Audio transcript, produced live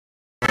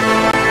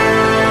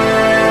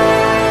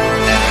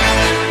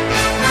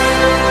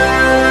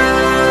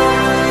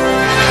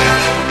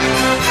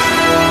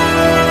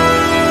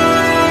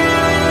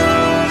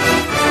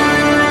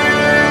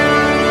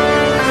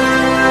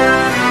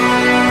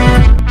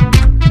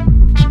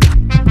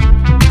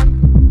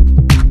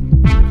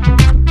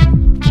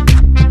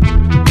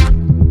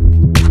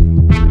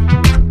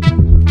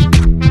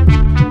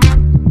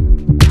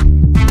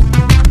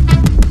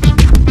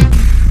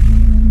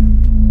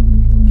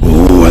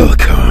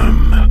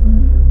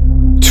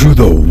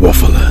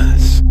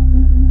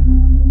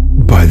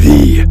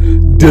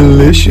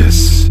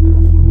delicious.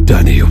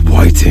 Danny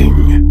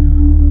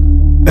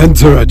Whiting.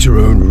 Enter at your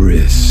own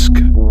risk.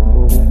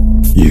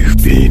 You've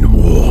been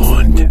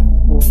warned.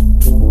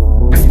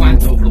 I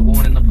went over the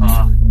lawn in the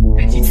park,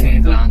 then she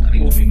turned around and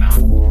he was my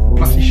man.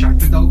 Plus he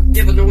shagged the dog.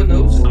 Yeah, but no one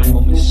knows. My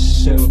mum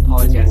was so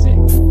apologetic.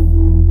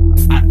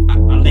 I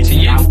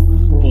literally you.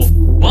 but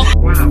what?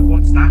 Wow,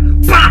 what's that?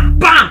 BAM!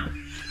 BAM!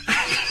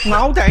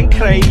 Now then,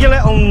 Craig, you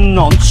little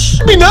nonce.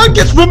 Me nan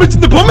gets rummaged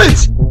in the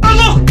bummit!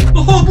 Oh look!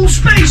 The Hubble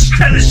Space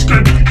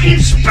Telescope in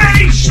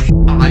space!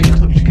 I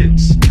touch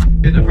kids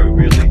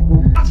inappropriately.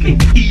 That's me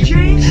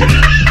PJs!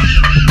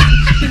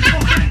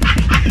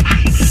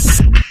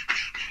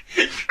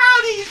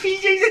 How these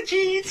PJs are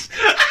cheats!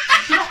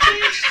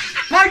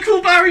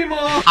 Michael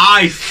Barrymore!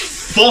 I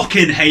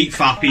fucking hate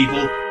fat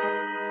people.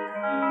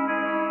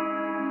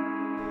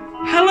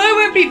 Hello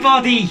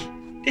everybody!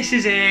 This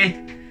is I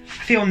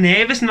feel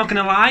nervous, I'm not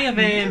gonna lie.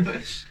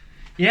 Nervous?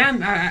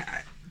 Yeah,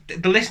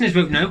 the listeners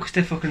won't know because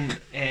they're fucking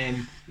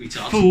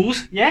Retard.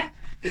 fools. Yeah,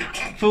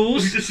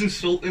 fools. He's just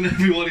insulting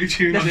everyone who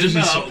tuned That's in Just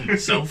now. insulting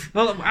myself.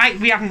 Well,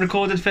 we haven't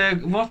recorded for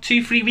what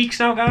 2-3 weeks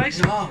now, guys.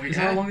 Oh, is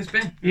that how long it's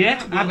been?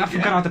 Yeah, I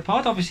forgot how to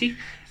pod, obviously.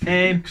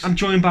 I'm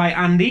joined by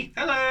Andy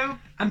Hello.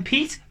 and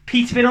Pete.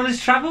 Pete's been on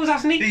his travels,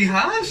 hasn't he? He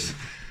has?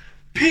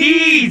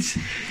 Pete,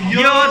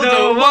 you're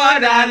the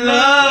one I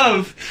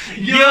love.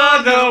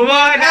 You're the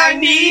one I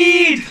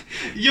need.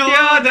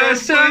 You're the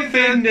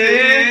something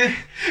there.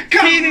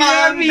 Come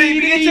on,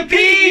 baby, it's a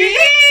Pete.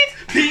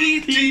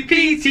 Petey,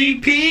 Petey,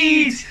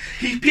 Pete.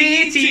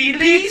 Petey,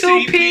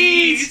 little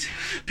Pete.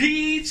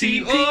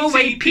 Petey,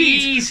 always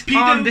peas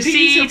on the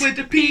seat. with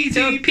the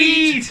Peter,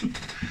 Pete.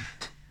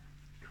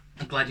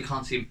 I'm glad you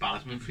can't see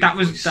embarrassment for That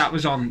your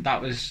was on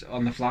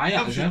the fly.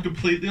 That was just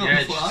completely on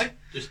the fly.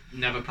 Just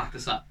never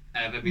practice that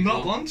ever Not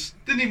before. once.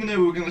 Didn't even know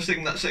we were going to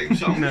sing that same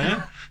song.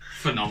 No.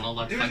 Phenomenal,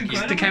 like, It was thank you.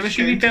 incredible. The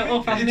chemistry we built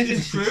up, hasn't it?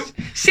 It's true.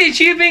 Since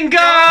you've been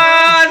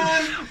gone,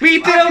 we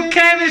built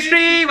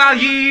chemistry while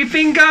you've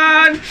been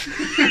gone.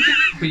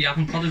 But you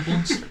haven't podded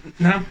once.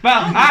 No,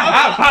 well,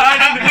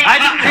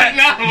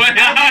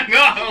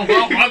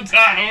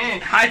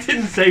 I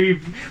didn't say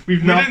we've We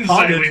not didn't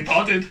podded. say we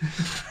podded.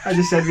 I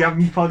just said we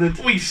haven't podded.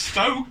 We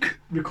spoke.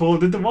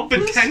 Recorded the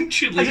waffles.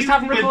 Potentially. I just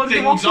haven't with recorded the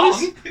things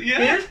waffles. on.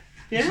 Yeah.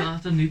 Yeah, Is yeah.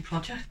 that a new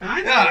project?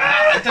 Paranoid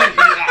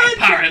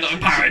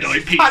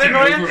Peter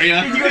Paranoia. over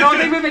here. Did you go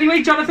on with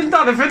anyway, Jonathan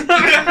Donovan?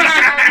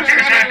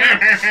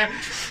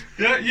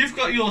 Yeah, you've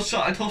got your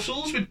side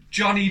hustles with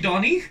Johnny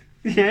Donny.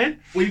 Yeah,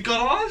 We've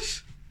got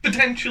ours.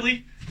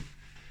 Potentially.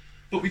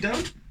 But we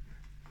don't.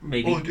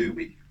 maybe. Or do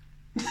we?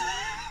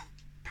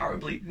 No,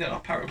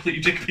 not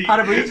paraplegic Pete.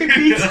 Paraplegic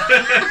Pete.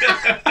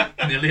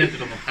 Nearly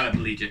ended up a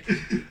paraplegic.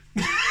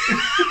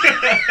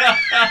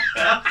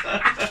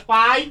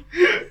 Why?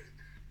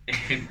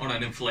 On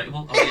an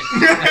inflatable. Oh,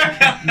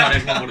 yeah. Not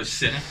everyone would have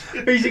seen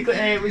it.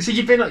 Basically, so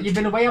you've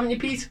been away, haven't you,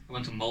 Pete? I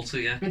went to Malta,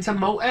 yeah, Been to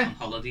Malta, on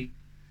holiday.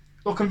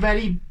 looking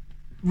very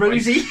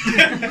rosy.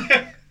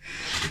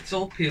 It's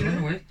all peeling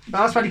away.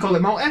 That's why they call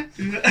it Malta.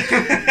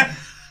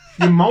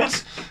 You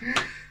malt.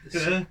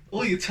 Yeah.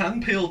 All your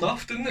tan peeled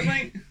off, didn't it,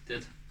 mate?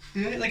 Did.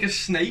 Yeah, like a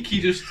snake,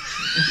 you just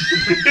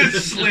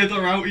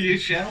slither out of your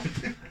shell.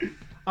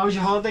 How was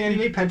your holiday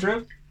anyway,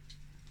 Pedro?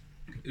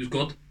 It was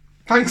good.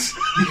 Thanks.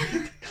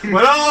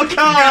 We're all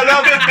caught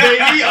up,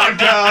 baby. Oh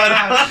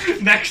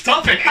God. Next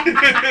topic.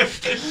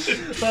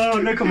 Oh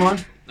no, come on.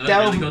 No,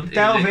 Delve, really good.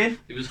 delve in.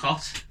 It was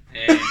hot.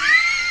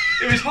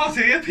 It was hot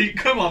here, Pete.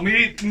 Come on, we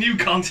need new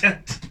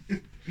content.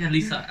 Yeah, at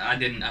least I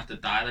didn't have to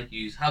die like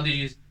you. How did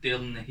you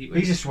deal in the heat wave?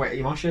 He's a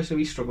sweaty mosher, so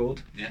he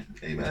struggled. Yeah.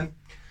 Amen.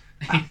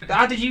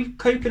 How did you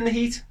cope in the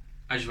heat?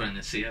 I just went in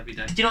the sea every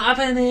day. Did you not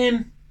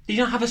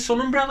have a sun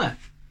umbrella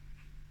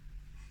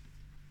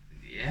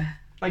Yeah.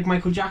 like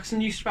Michael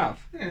Jackson used to have?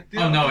 Yeah,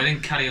 Oh no, I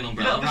didn't carry an You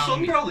umbrella got the around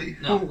sun me.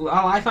 brolly. No. Well,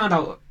 I found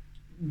out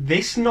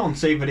this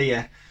nonce over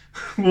here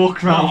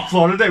walk around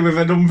Florida with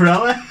an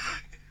umbrella.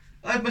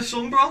 I had my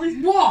sun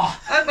brolly. What?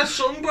 I had my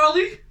sun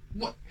brolly.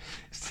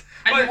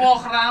 And Wait. you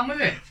walk around with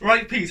it?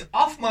 Right, Pete,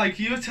 off mic,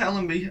 you were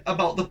telling me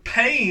about the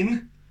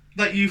pain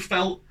that you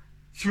felt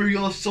through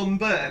your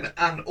sunburn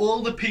and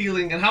all the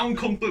peeling and how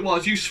uncomfortable it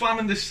was. You swam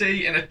in the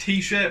sea in a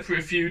t-shirt for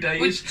a few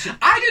days. Which-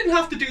 I didn't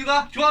have to do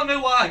that. Do you want to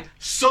know why?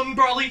 Sun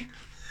brolly.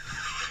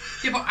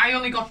 Yeah, but I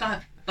only got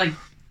that, like,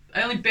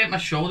 I only bent my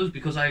shoulders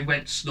because I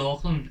went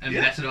snorkeling and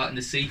Yeah. messing about in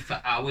the sea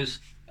for hours.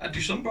 I'd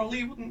do sun brolly,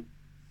 you wouldn't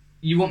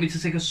You want me to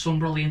take a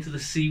sunbrolly into the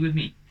sea with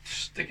me?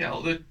 stick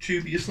out the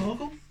tube of your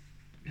snorkel.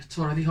 It's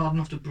already hard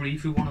enough to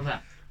breathe through one of them.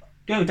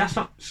 No, that's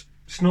not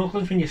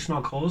snorkeling when you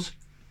snog hose.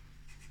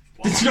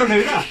 Did you not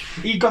know that?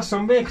 He got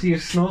sunburned because he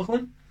was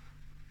snorkeling.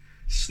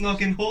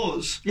 Snogging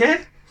whores.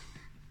 Yeah?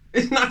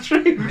 Isn't that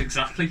true?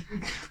 Exactly.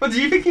 What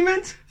do you think he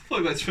meant? I thought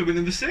you went swimming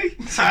in the sea.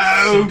 So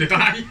Oh, did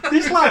I.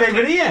 this lad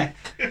over here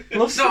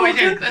loves No, I snorkeling.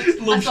 did. Let's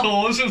Loves not,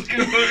 whores. I was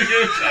going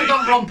to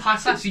don't run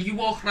past that. So you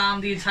walk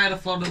around the entire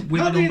Florida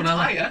with Not an the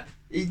umbrella. entire.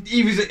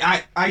 He was.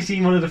 I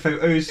seen one of the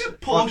photos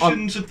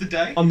Portions of the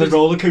day. on the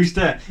roller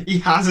coaster. He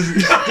has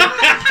his.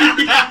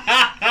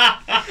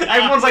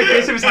 Everyone's like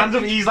this with his hands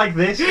up, he's like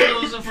this.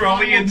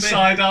 Brolly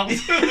inside out.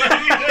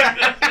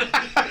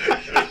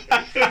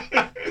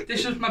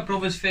 This was my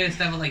brother's first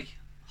ever like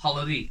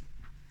holiday.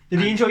 Did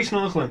he enjoy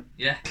snorkeling?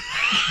 Yeah.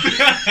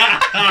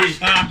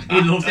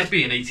 He loved it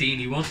being 18,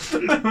 he was.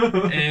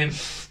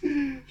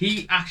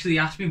 He actually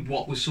asked me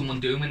what was someone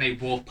doing when they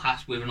walked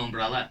past with an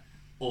umbrella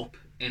up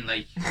in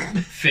like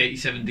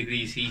 37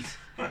 degrees heat.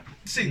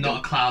 See, Not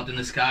a cloud in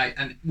the sky,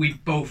 and we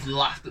both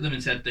laughed at them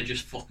and said they're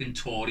just fucking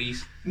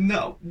Tories.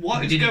 no, what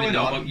We is didn't even going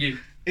know on about you.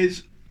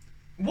 is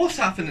what's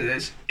happening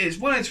is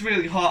when it's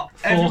really hot,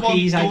 everyone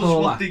Forkies, I does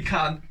call what that. they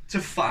can to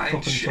find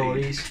Fucking shade.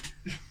 Tories.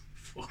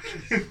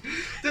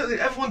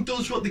 Everyone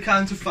does what they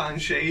can to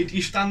find shade.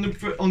 You stand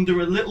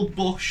under a little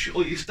bush,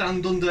 or you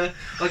stand under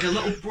like a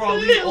little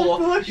brolly,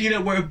 or you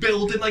know, we're a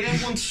building. Like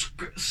everyone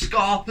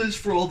scarpers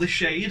for all the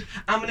shade.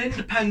 I'm an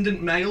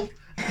independent male.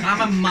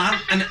 I'm a man,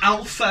 an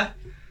alpha.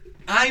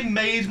 I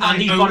made my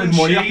And he own got his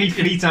money off me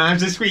shade. 3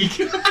 times this week.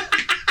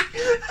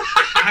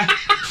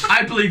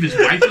 I believe his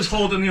wife was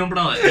holding the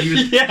umbrella and he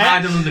was Yeah.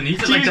 hiding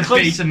underneath it like the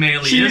beta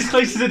male She he was is.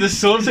 closer to the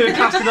sun, so it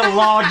casted a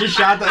larger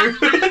shadow.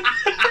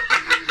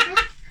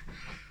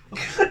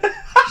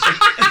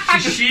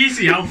 She's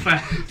the alpha.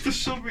 For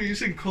some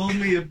reason, calling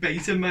me a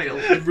beta male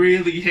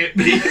really hit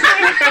me.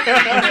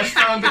 I just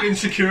found an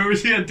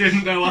insecurity I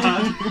didn't know I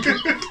had.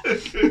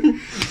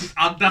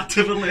 Add that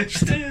to the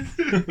list.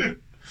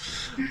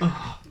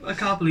 I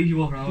can't believe you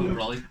walk around with a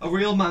brolly. A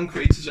real man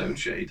creates his own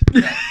shade.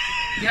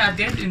 Yeah, I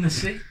did in the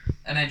sea.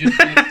 And I just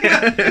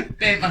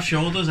burnt my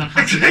shoulders and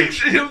had to There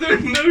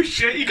was no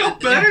shit. You got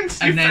burnt.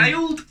 You and then,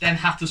 failed. then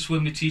had to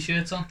swim with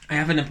t-shirts on. I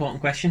have an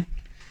important question.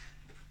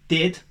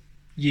 Did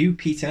you,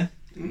 Peter,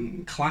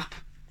 clap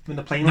when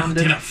the plane No,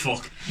 landed? did I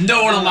fuck?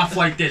 No one on that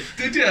flight did.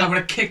 Did you? I would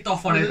have kicked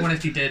off on everyone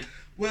if he did.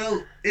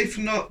 Well, if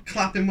not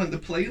clapping when the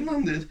plane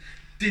landed,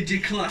 did you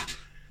clap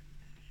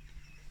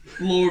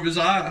Laura's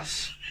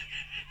ass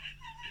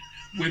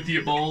with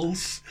your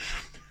balls?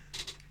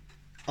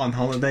 On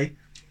holiday.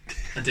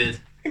 I did.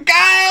 That's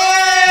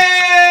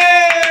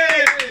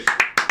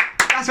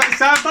what it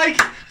sounds like.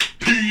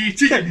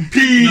 P.T. No.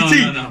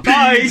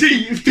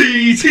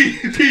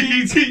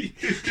 P.T.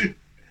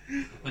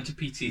 Went to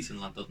PT's in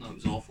London. No, it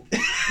was awful.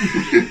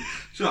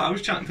 So I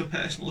was chatting for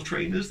personal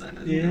trainers then.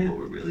 I didn't Yeah. know what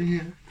we're really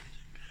here.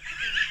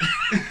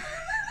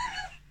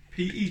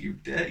 P.E., you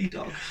dirty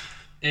dog.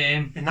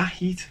 In that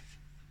heat.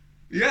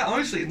 Yeah,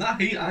 honestly, in that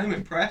heat, I'm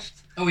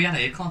impressed. Oh, we had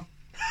aircon.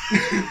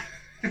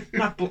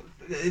 That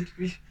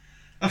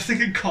I was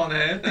thinking Con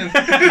Air and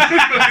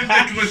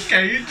Nicolas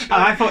Cage.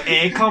 I thought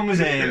Aircon was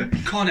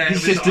Con Air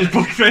his was sister's on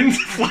boyfriend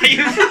flying.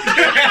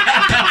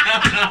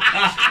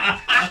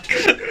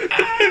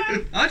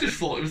 I just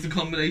thought it was the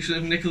combination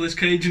of Nicolas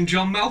Cage and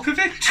John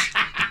Malkovich.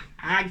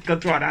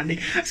 Good one, Andy.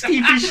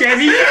 Steve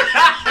Buscemi.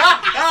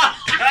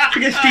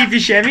 Because Steve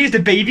Buscemi is the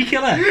baby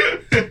killer.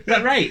 Is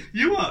that right?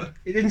 You are?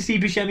 Didn't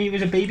Steve Buscemi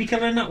was a baby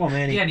killer in that one,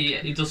 wasn't he? Yeah,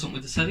 he does something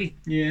with the city.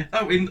 Yeah.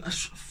 Oh, in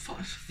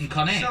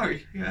Con Air.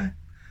 Sorry, yeah.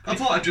 I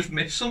thought I just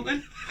missed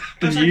something.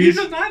 The I was like, news.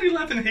 he's a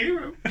 9/11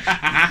 hero.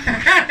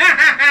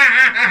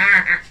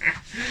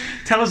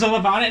 Tell us all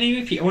about it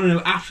anyway, Pete. I want to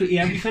know absolutely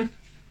everything.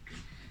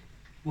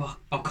 What?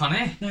 Oh, Con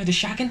Air? No, the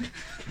shagging.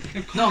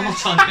 No, I'm not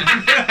talking.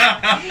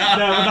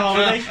 No, the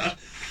holiday.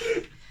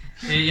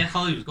 Yeah,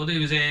 holiday was good. It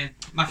was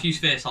Matthew's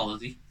first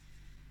holiday.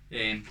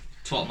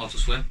 Taught him how to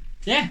swim.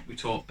 Yeah. We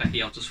taught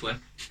Becky how to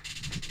swim.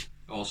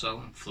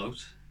 Also, and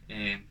float.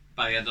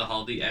 By the end of the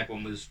holiday,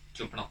 everyone was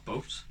jumping off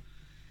boats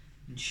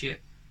and shit.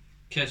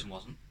 Kirsten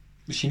wasn't.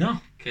 Was she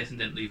not? Kirsten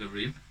didn't leave her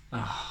room.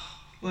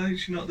 Why did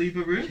she not leave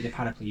her room? She's a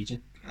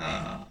paraplegic.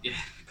 Ah, Yeah,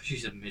 because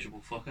she's a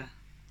miserable fucker.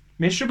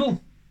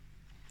 Miserable.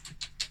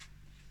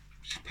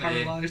 she's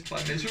paralysed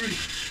by misery.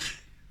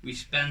 We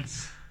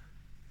spent...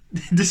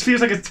 This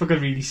feels like it took a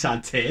really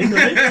sad turn,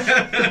 doesn't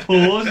it? The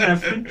pause and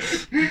everything.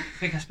 I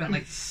think I spent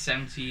like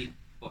 70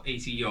 or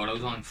 80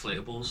 euros on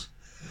inflatables.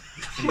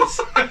 And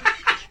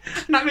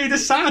that made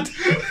us sad.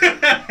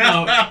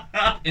 No,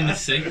 in the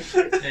sea.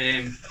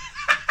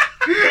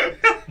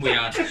 We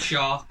had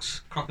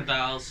sharks,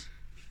 crocodiles,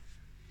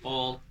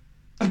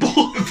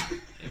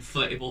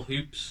 inflatable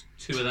hoops,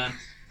 2 of them.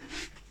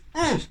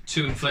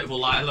 2 inflatable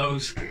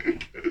lilos.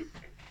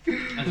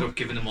 Ended up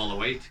giving them all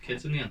away to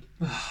kids in the end.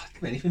 Do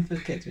anything for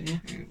the kids,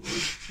 wouldn't you?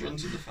 It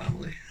runs in the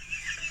family.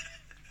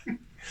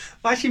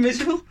 Why is she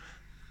miserable?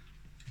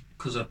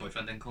 Because her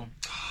boyfriend didn't come.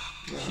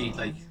 She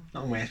like...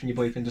 Not worse when your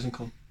boyfriend doesn't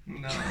come.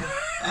 No.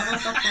 I've had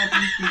that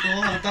problem. We've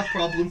all had that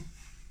problem.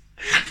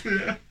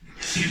 Yeah.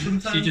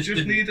 Sometimes you just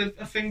just didn't- need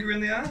a finger in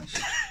the ass.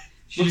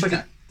 She Looks just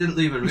like didn't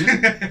leave her room.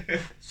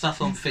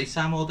 Sat on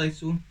FaceTime all day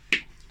to him.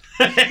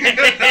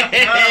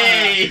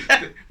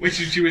 Which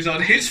she was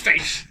on his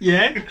face.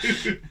 Yeah.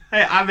 Hey,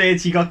 I've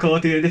heard she got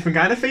caught doing a different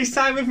kind of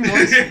FaceTime with him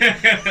once.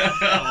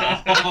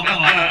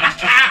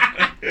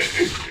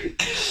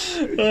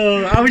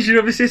 Oh, how was your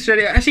other sister?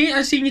 I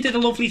seen you did a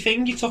lovely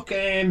thing. You took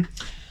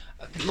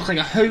looked like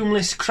a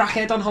homeless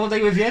crackhead on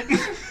holiday with you.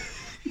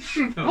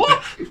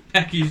 What?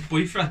 Becky's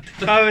boyfriend.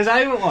 Oh, is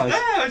that who it was?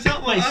 Oh, is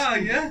that what? Nice. Ah,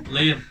 yeah.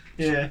 Liam.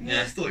 Yeah.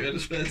 I thought you had a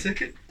spare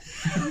ticket.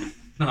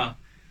 No,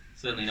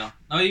 certainly not.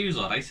 No, he was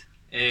alright.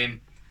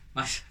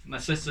 My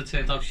sister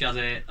turned out she has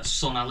a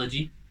sun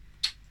allergy.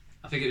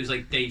 I think it was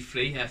like day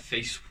 3, her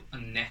face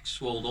and neck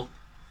swelled up.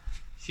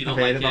 She I've don't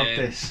heard like, about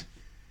this.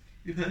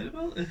 You've heard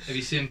about this? Have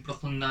you seen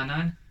Brooklyn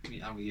Nine-Nine?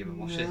 Have you ever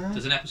watched it? No.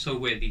 There's an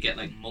episode where they get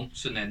like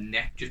months and their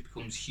neck just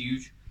becomes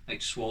huge,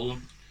 like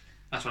swollen.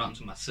 That's what happened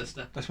to my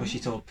sister. That's what she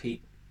told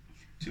Pete.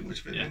 Too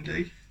much vitamin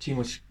D. Too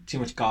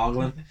much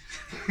gargling.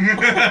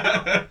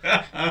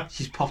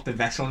 She's popped a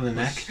vessel in the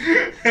neck.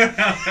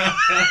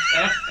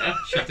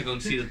 She had to go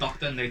and see the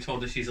doctor and they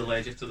told her she's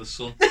allergic to the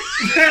sun.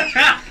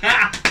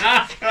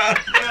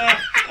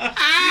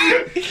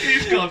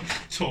 He's gone,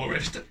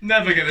 tourist.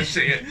 Never gonna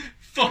see it.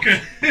 Fuck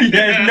it.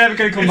 Yeah, never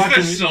gonna come back to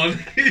It's me. the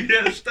sun.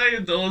 Yeah, stay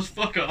indoors.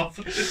 Fuck off.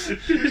 It's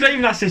not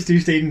even that sister who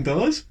stayed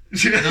indoors.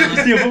 It's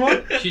the other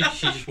one. She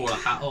just wore a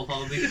hat all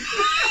holiday.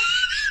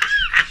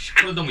 She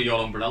could have done with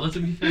your umbrella, to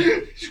be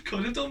fair. She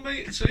could have done,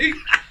 mate. See?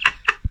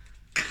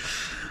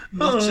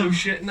 Not so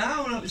shit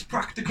now. It's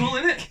practical,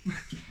 innit?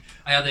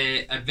 I had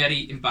a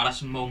very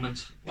embarrassing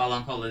moment while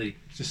on holiday.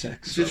 It's a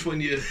sex. Is this when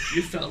you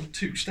fell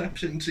 2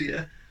 steps into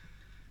your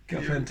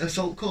Girlfriend.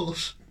 assault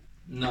course?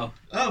 No,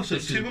 Oh, so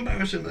This it's 2 is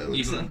embarrassing moments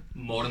even then.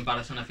 more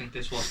embarrassing I think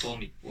this was for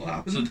me. What So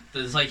happened?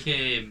 there's like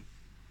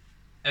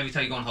every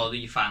time you go on holiday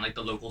you find like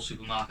the local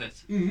supermarket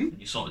Mm-hmm. and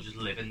you sort of just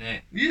live in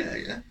there.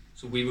 Yeah.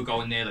 So we were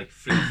going there like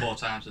 3 or 4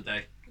 times a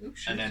day. Oh,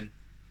 shit. And then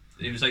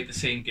it was like the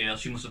same girl,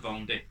 she must have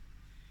owned it.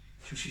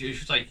 She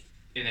was like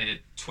in her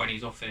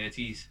 20s or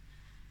 30s.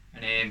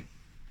 And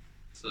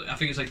so I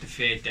think it was like the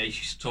 3rd day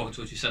she's talking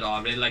to us, she said, "Oh,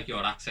 I really like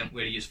your accent,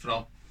 where are you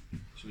from?"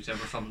 She was ever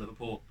from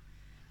Liverpool.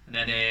 And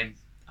then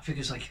I think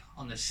it was like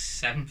on the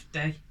 7th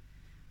day,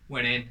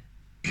 went in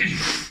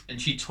and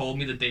she told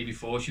me the day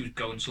before she was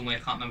going somewhere, I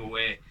can't remember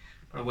where,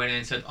 but I went in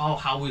and said, "Oh,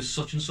 how was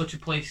such and such a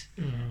place?"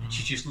 And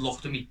she just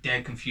looked at me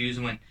dead confused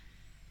and went,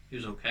 "It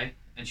was okay."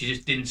 And she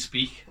just didn't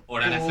speak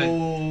or anything.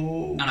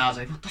 Oh. And I was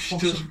like, "What the She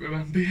fuck's up?" doesn't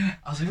remember you.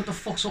 I was like, "What the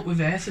fuck's up with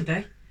her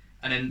today?"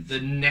 And then the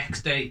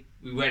next day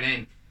we went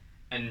in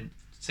and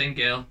same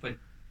girl, but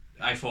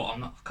I thought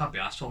I can't be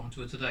arsed talking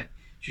to her today.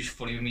 She's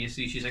funny with me, you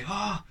see. She's like,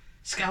 "Oh,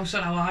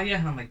 Scouser, how are you?"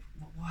 And I'm like,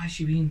 "Why is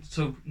she being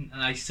so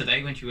nice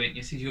today when she went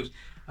yesterday?" She goes,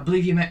 "I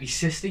believe you met my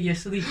sister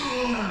yesterday."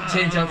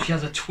 Turns out she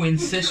has a twin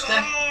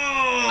sister.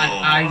 And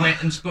I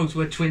went and spoke to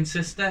her twin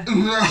sister.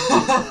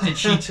 And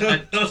she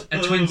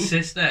a twin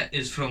sister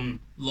is from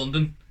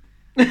London.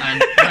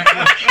 And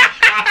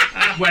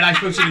when I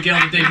spoke to the girl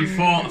the day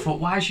before, I thought,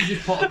 why has she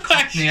just put a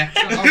Cockney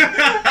accent on?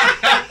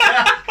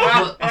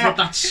 I thought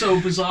that's so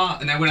bizarre.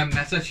 And then when I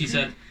met her, she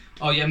said,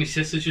 "Oh yeah, my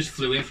sister just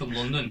flew in from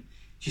London."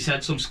 She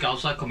said some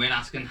scouts had come in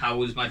asking how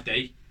was my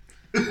day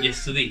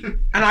yesterday.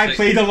 And I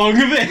played along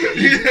with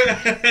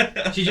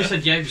it. She just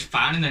said, "Yeah, it was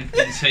fine," and then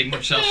didn't say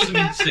much else to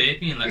me,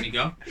 saved me and let me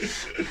go.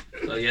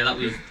 So yeah, that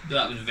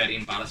was very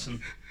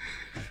embarrassing.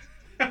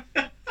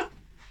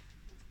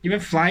 You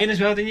went flying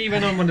as well, didn't you? You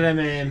went on one of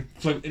them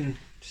floating.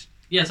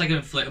 Yeah, it's like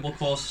an inflatable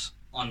course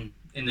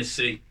in the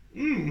sea.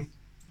 Mm.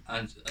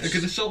 And Like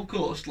an assault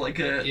course, like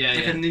a Yeah,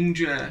 yeah. a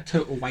ninja.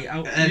 Total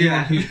whiteout. anyone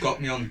Yeah. who's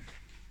got me on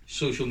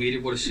social media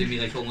would have seen me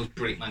like almost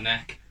break my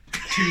neck.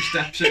 2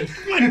 steps in.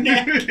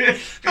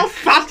 How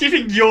fast do you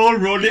think you're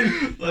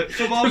running? Like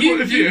from our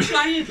point of view.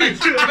 try it. Like,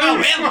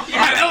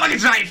 I can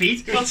try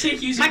feet. I'll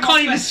take you. I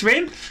can't even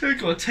swim.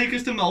 Go on, take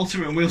us to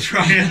Malta and we'll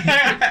try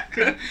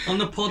it. On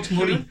the pod's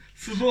money.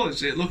 For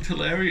us, it looked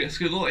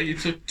hilarious. It looked like you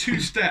took 2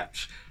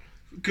 steps,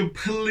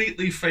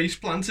 completely face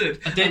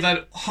planted, I did. and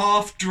then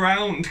half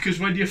drowned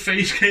because when your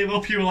face came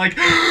up, you were like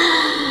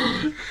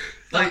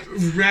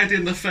red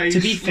in the face. To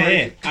be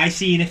fair, like- I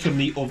seen it from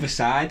the other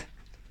side,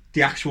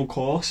 the actual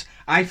course.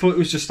 I thought it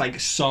was just like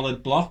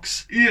solid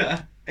blocks.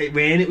 yeah.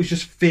 It was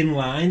just thin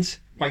lines,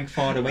 quite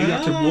far away. You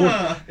had to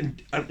Ah. run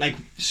and like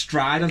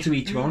stride onto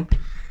each one.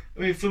 I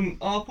mean, from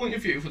our point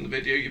of view, from the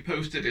video you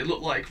posted, it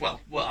looked like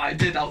what I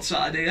did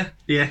outside here.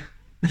 Yeah.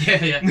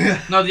 Yeah.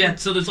 No, yeah.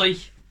 So there's like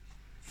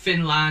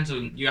thin lines,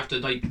 and you have to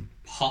like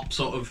hop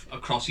sort of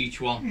across each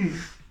one.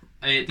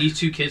 These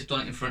 2 kids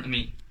done it in front of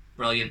me.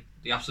 Brilliant.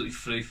 They absolutely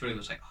flew through. I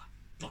was like, oh,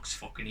 looks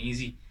fucking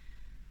easy.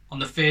 On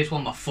the first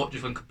one, my foot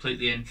just went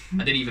completely in. I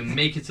didn't even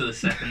make it to the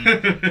second.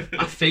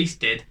 My face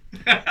did.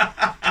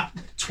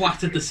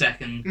 Twatted the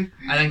second.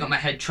 I then got my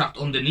head trapped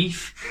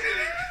underneath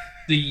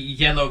the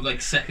yellow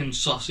like second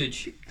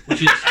sausage,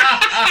 which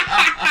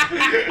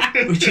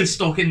is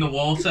stuck in the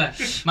water.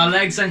 My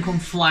legs then come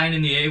flying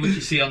in the air, which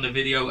you see on the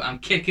video. I'm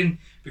kicking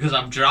because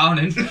I'm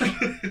drowning,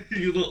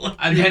 You look like.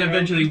 and then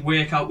eventually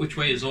work out which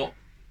way is up,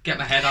 get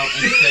my head out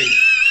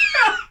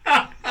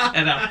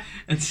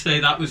and say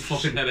that was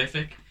fucking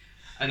horrific.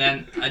 And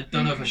then I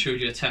don't know if I showed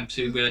you attempt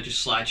 2 where I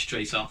just slide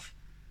straight off.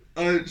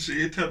 I didn't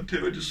see attempt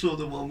 2. I just saw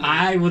the one. Where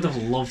I would have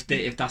loved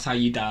it if that's how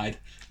you died.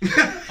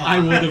 I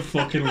would have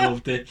fucking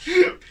loved it.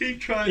 he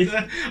tried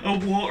a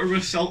water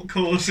assault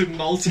course in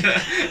Malta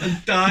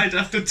and died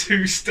after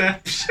 2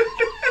 steps.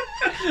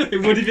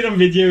 It would have been on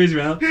video as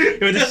well.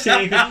 It would have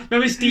said,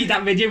 remember Steve,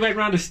 that video went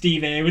round of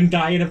Steve Irwin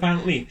dying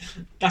apparently?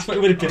 That's what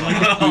it would have been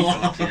like.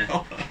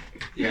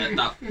 Yeah,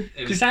 that.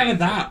 It's either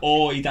that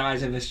or he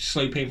dies of a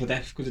slow painful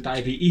death because of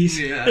diabetes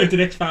over the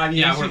next 5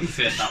 years. Yeah, I would have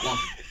preferred that one.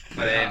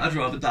 But I'd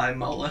rather die in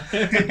Mola.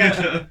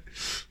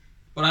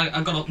 But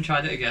I got up and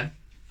tried it again.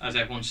 As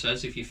everyone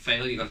says, if you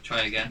fail, you got to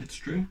try again. It's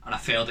true. And I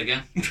failed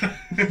again.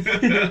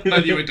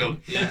 And you were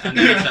done. Yeah, and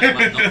then I said,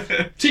 "I'm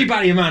enough." Too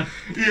bad, you man.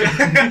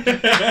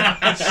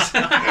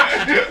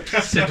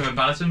 Sick of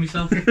embarrassing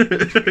myself.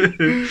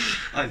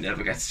 I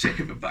never get sick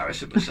of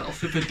embarrassing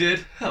myself. If I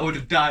did, I would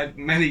have died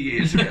many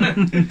years ago.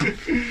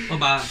 Well,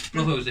 my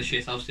brother was a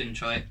shit house, didn't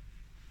try it.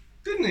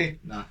 Didn't he?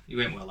 Nah, he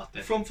went well that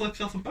day. Front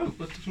flips off a boat,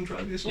 but doesn't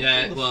drive the assault.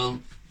 Yeah, well,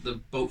 the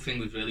boat thing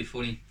was really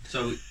funny.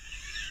 So,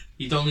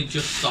 he'd only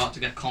just start to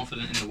get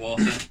confident in the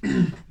water.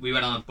 We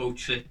went on a boat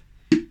trip.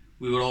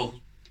 We all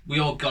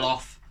got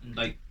off and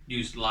like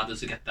used the ladders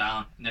to get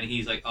down. And then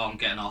he's like, "Oh, I'm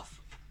getting off."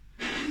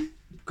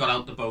 Got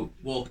out the boat,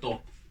 walked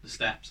up the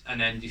steps, and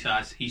then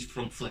decides he's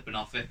front flipping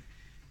off it,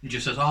 and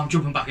just says, "Oh, I'm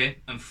jumping back in,"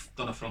 and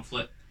done a front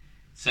flip.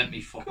 Sent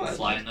me fucking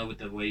flying though with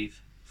the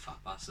wave. Fat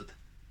bastard.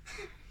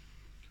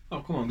 Oh,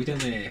 come on, we don't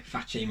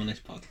fat shame on this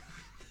pod.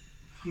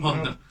 Well,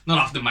 no, not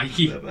after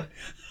Mikey. Never.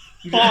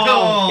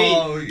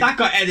 Oh, Pete, that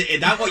got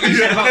edited. That what you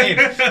said about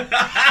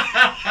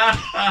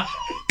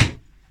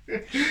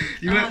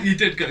him. You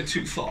did go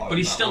too far. But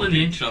he's still in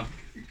the intro.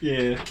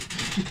 Yeah.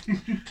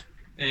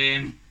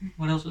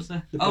 What else was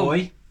there? The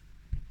boy.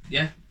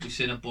 Yeah, we've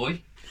seen a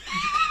boy.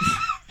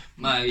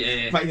 My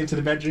Right into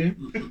the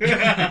bedroom.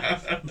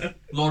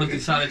 Laura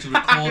decided to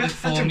record it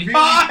for me.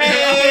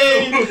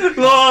 Hey!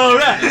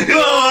 Laura!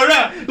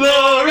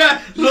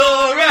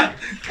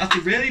 That's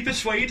really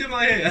persuading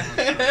my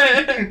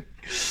ear.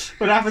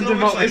 What happened to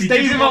Almost Mo? like It he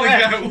stays didn't in Mo. wanna What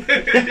go. happened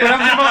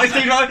to Mo? It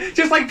stays in Mo.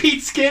 Just like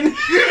Pete's skin.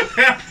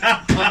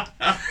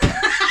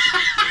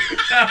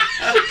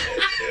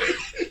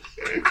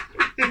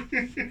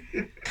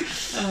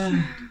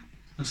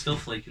 I'm still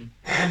flaking.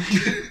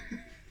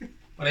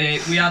 But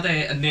we had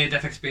a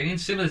near-death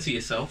experience similar to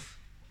yourself.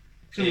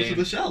 Similar to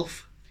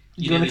myself.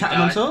 You want a nearly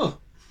catamaran died. tour?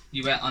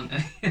 You went on.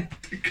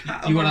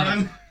 Catamaran. You went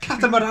on.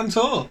 Catamaran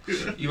tour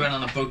You went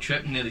on a boat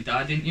trip and nearly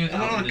died, didn't you?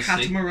 I'm Out on in a the sea.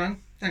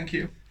 catamaran. Thank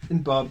you.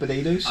 in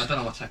Barbados. I don't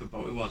know what type of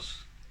boat it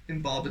was.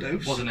 In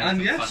Barbados. Wasn't And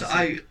anything yes, fancy.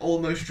 I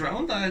almost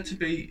drowned. I had to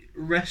be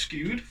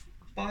rescued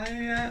by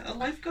a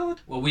lifeguard.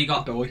 Well, we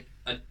got. Boy.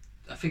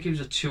 I think it was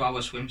a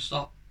 2-hour swim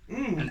stop.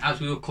 Mm. And as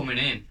we were coming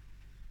in,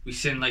 we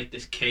seen like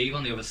this cave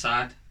on the other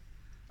side,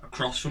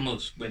 across from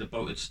us where the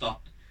boat had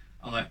stopped.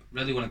 I'm like,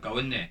 really want to go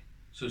in there.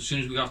 So as soon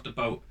as we got off the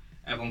boat,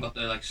 everyone got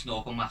their like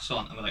snorkel masks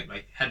on, and we're like,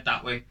 right, head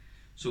that way.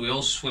 So we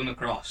all swim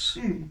across,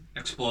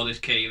 explore this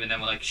cave, and then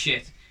we're like,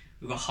 shit,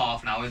 we've got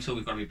half an hour until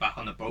we've got to be back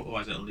on the boat,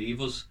 otherwise it'll leave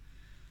us.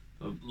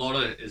 So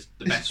Laura is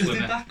the best Is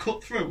swimmer. it that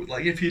cutthroat?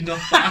 Like if you're not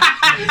back,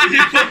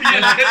 you put your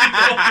head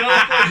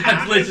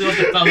That's literally what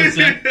the fella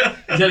said.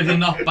 He said if you're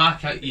not back,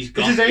 he's It's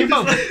gone. his own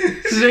fault.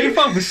 It's his own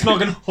fault for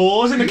snogging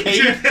whores in the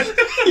cave.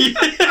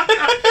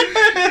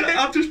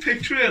 I'm just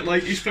picturing it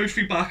like he's supposed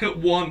to be back at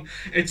 1.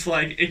 It's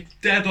like it's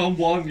dead on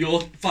 1.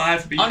 You're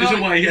 5 meters know.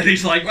 away, and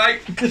he's like, right,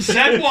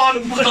 said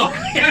 1.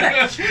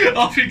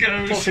 Off he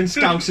goes. Fucking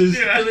scousers.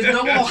 There was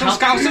no more Some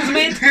scousers,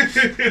 mate.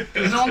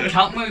 There was no one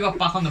counting when we got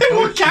back on the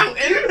boat.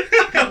 Counting.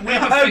 We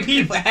were Oh, thinking,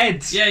 people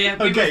heads. yeah,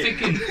 we were Okay.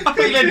 thinking. I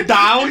think they're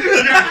down.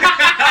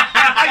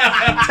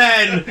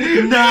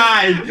 10,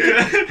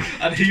 9.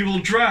 And he will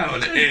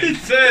drown in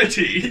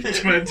 30,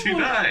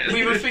 29.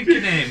 We were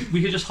thinking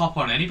we could just hop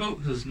on any boat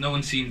because no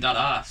one seemed that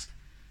arsed.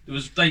 There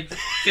was like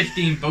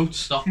 15 boats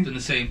stopped in the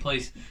same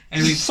place.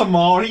 Anyway,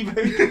 Samari.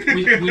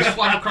 we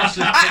swam across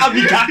the. I'll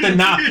be captain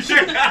now.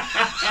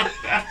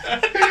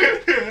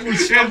 We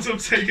ends up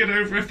taking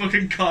over a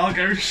fucking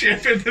cargo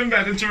ship in the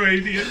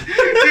Mediterranean.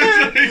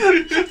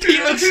 He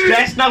looks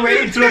stressed now. We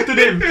interrupted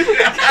him.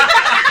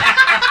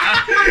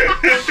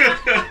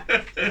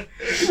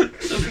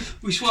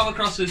 We swam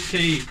across this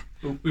cave.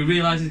 We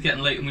realised it's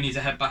getting late and we need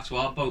to head back to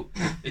our boat.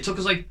 It took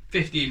us like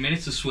 15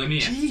 minutes to swim here.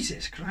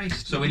 Jesus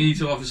Christ. So we need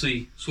to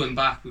obviously swim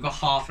back. We've got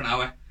half an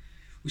hour.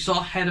 We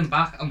start heading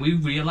back and we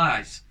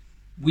realised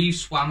we've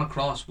swam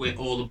across where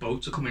all the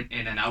boats are coming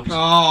in and out.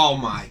 Oh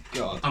my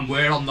god. And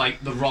we're on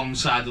like the wrong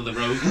side of the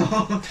road.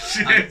 Oh,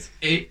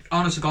 shit.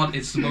 Honest to God,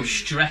 it's the most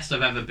stressed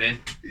I've ever been.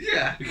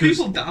 Yeah, Because-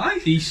 people die.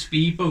 These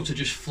speedboats are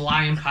just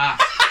flying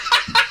past.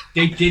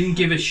 They didn't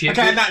give a shit.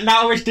 Okay,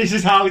 now I wish this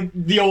is how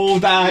the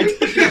old died.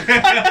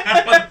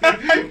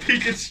 He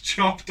gets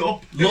chopped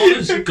up.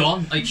 Laura's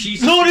gone. Like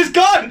she's. Laura's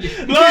gone!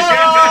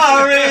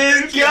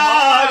 Laura's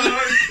gone!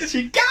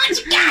 She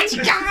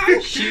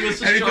gone! She was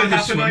the Anything strongest happened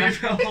on swimmer.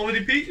 your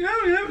holiday, Pete? No,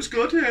 yeah, it was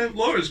good.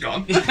 Laura's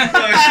gone.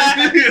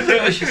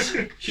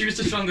 She was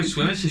the strongest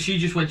swimmer, so she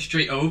just went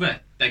straight over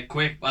dead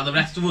quick, while the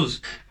rest of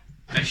us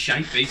are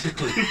shite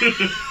basically.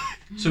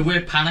 So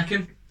we're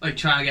panicking, like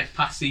trying to get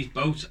past these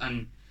boats,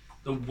 and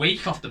the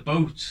wake off the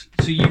boat.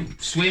 So you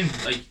swim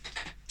like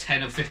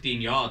 10 or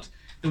 15 yards.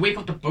 the way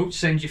out the boat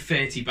sends you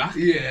 30 back,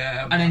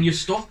 Yeah. and then you're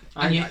stuck.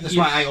 And That's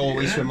why I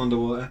always swim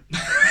underwater.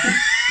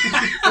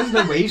 There's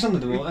no waves under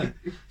the water.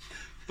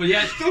 But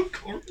yeah, No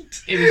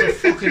current. it was a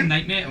fucking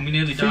nightmare, and we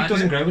nearly Fruit died.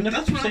 doesn't grow in the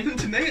That's what sea. happened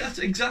to me. That's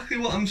exactly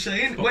what I'm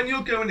saying. When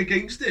you're going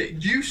against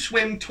it, you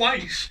swim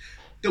twice.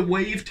 The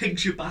wave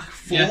takes you back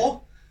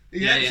 4.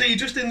 Yeah. So you're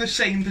just in the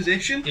same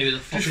position. It was a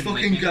Just fucking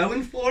fucking nightmare.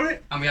 going for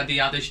it. And we had the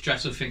added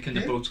stress of thinking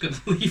the boat's going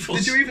to leave us.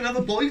 Did you even have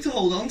a boy to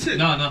hold on to?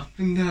 No.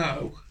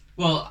 No.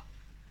 Well,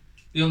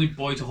 the only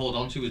boy to hold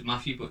on to was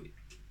Matthew, but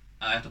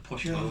I had to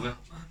push him Yeah.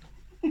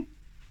 over.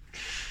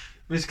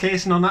 Was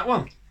Kirsten on that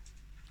one?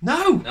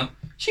 No. No.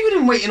 She would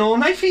have been waiting all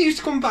night for you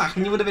to come back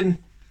when you would have been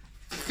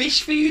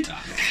fish food.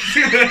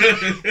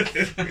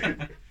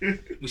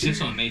 We seen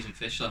some amazing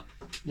fish, though.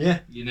 Yeah.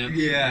 You know,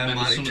 Yeah,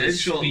 remember man, some it of the did,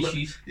 sure.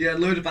 species. Yeah,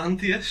 load of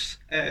anthias,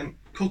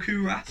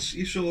 cuckoo rats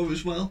you saw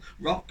as well,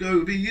 rock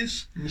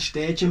gobies. And There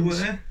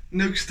sturgeons. were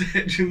no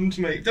sturgeons,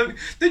 mate. Don't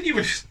you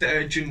a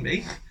sturgeon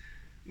me?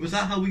 Was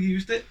that how we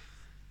used it?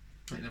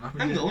 Hang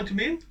on, what do you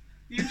mean?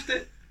 Used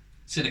it?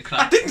 Seen a I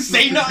crab. didn't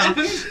say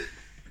nothing.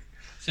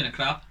 Seen a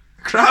crab.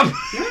 Crab.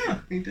 Yeah,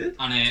 he did.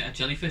 And a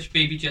jellyfish,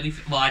 baby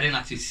jellyfish. Well, I didn't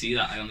actually see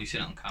that. I only seen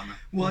it on camera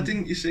Why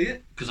didn't you see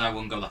it? because I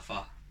wouldn't go that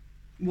far.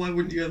 Why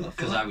wouldn't you go that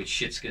Because far? I was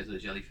shit scared of the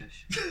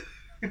jellyfish.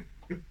 When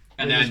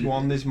And there's then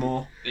one, there's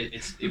more. it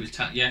was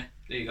yeah.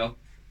 There you go.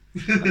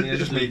 I mean, I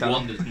just There's made that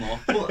one. up. There's more.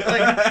 But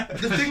like,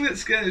 the thing that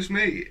scares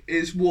me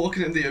is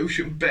walking in the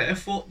ocean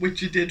barefoot,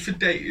 which you did for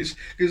days,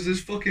 because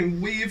there's fucking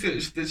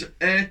weavers, there's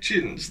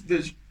urchins,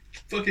 there's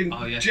fucking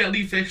Oh, yeah.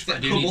 jellyfish I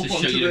that do come need up to show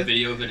onto you a the.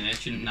 video of an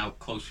urchin and how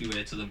close we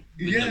were to them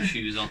with Yeah. no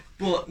shoes on.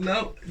 But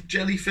no,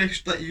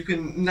 jellyfish that you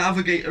can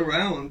navigate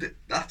around,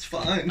 that's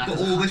fine. That's But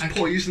all this I-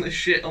 poisonous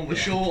shit on the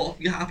Yeah. shore,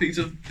 you're happy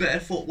to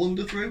barefoot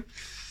wander through.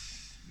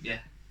 Yeah.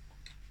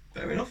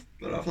 Fair enough.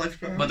 But I've life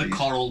But the priorities.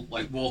 coral,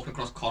 like walking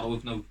across coral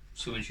with no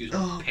swimming shoes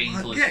on, Oh,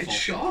 painful man. as Yeah, fuck. it's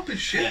sharp as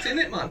shit, Yeah.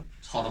 innit, man?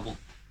 It's horrible.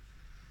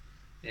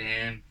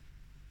 I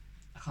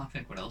can't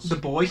think what else. The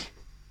boy.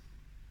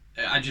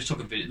 I just took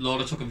a video.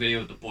 Laura took a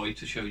video of the boy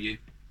to show you,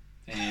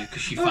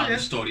 because she Oh, found yeah.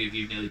 the story of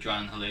you nearly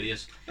drowning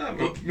hilarious.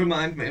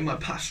 Remind me of my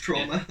past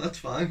trauma, that's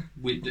fine.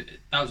 That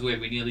was where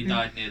we nearly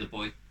died near the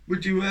boy.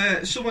 Would you,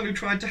 someone who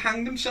tried to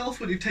hang themselves,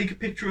 would you take a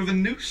picture of a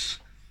noose?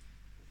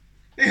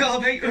 Yeah,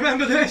 mate,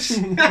 remember this?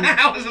 Wasn't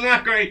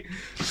that great?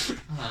 I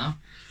don't know.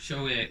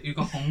 Show who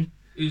got hung.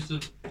 Who's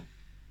the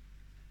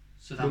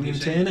Saddam William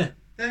Hussein? Turner.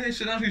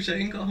 Saddam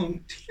Hussein got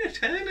hung. Tina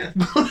Turner.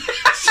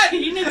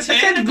 Tina I Turner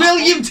said got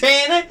William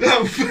Turner.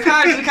 No.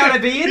 Pirates of the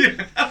Caribbean.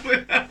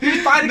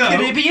 Who's by the No.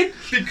 Caribbean?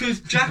 Because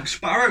Jack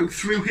Sparrow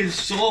threw his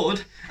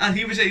sword and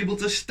he was able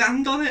to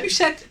stand on Who it.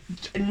 said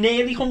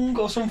nearly hung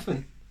or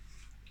something?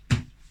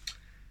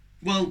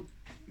 Well,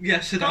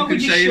 yes, How Saddam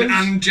would you Hussein show-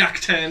 and Jack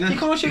You Turner.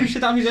 can't show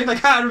Saddam Hussein. I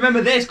can't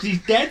remember this because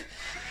he's dead.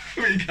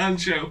 We can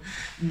show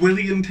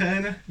William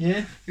Turner.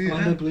 Yeah. Yeah.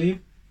 Orlando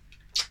Bloom.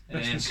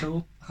 Rest Um, in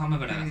soul. I can't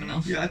remember anything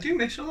else. Yeah, I do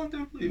miss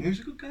Orlando Bloom. He was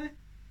a good guy.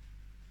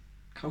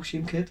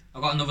 Calcium Kid. I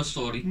got another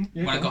story.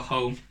 Yeah, When I go got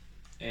home,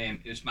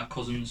 it was my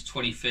cousin's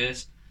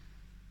 21st.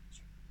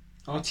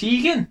 Oh,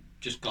 Tegan.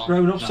 Just gone.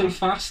 Growing up No. so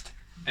fast.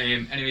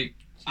 Anyway,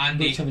 Don't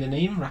Andy tell me the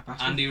name. Rap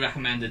bastard. Andy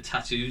recommended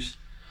tattoos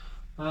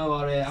Oh, or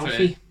for,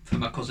 Alfie. for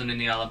my cousin in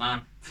the Isle of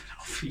Man.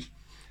 Alfie.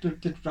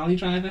 The rally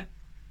driver.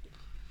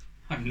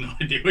 I have no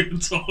idea what you're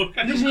talking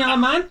Lives in the Isle of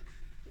Man.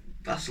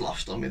 That's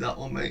lost on me, that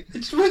one, mate.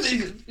 He's a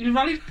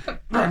rally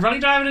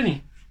driver, isn't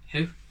he?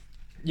 Who?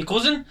 Your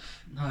cousin?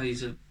 No,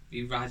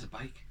 he rides a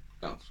bike,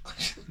 Oh,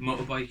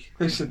 motorbike,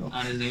 close enough.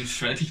 and his name's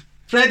Freddie.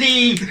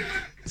 Freddie!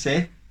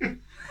 See?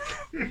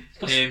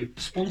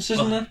 Sponsors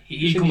Well, and that?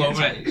 he Should come be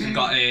over entertaining. and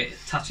got a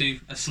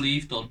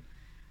sleeve done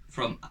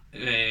from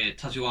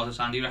tattoo artist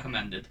Andy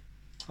recommended.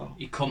 Oh.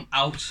 He come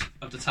out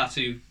of the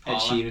tattoo Ed parlour.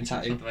 Sheeran That's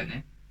tattoo. not the right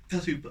name.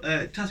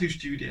 Tattoo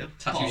studio.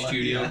 Tattoo Parlour,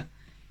 studio. yeah.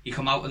 He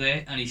come out of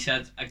there and he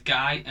said a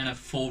guy in a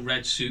full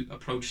red suit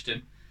approached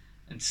him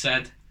and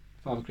said,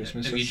 Father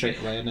Christmas, Have so you- straight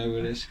away I know who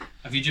it is.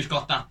 "Have you just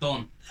got that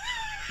done?"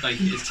 Like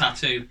his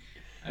tattoo,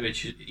 which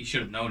he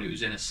should have known it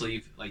was in a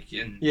sleeve, like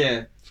in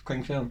Yeah, it's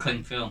cling film.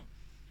 cling film.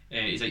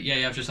 He's like,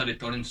 yeah, I've just had it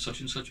done in such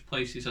and such a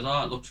place. He said,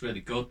 oh, it looks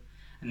really good.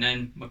 And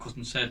then my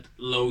cousin said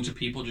loads of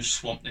people just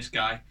swamped this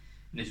guy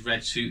in his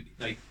red suit,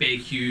 like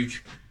big,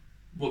 huge,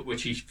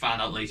 which he found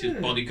out later,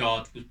 his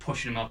bodyguard was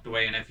pushing him out the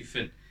way and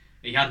everything.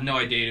 He had no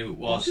idea who it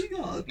was.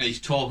 Bodyguard? And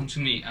he's talking to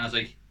me, and I was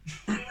like,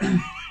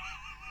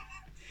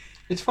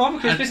 It's Father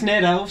Christmas,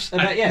 Nerd Elves, I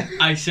bet you.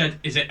 I said,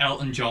 is it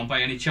Elton John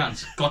by any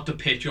chance? Got the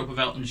picture up of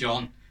Elton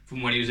John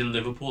from when he was in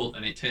Liverpool,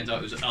 and it turns out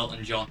it was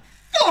Elton John.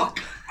 Fuck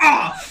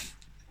off!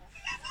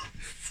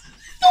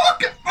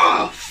 Fuck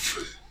off!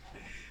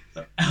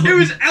 It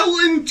was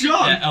Elton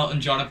John! Yeah,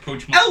 Elton John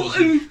approached my cousin.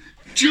 Elton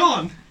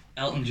John!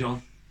 Elton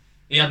John.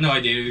 He had no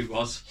idea who he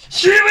was.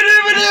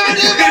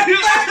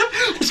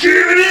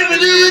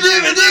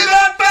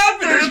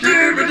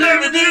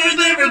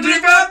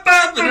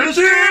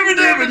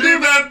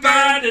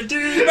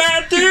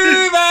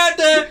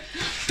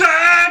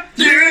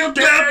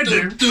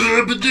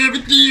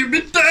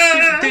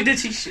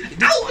 did he?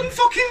 Elton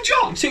fucking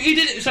John. So he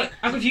did. So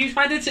I'm confused.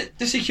 Why did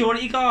the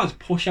security guards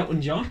push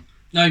Elton John?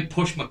 No, he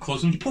pushed my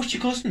cousin. He pushed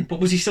your cousin, but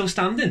was he still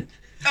standing?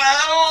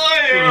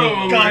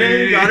 Oh, Got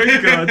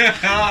him good.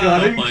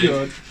 Got him Fine.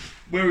 good.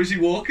 Where was he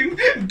walking?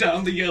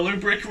 Down the yellow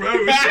brick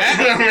road.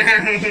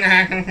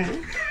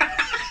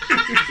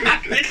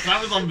 That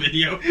was on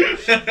video.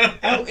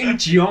 Elton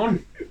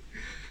John.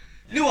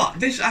 You know what?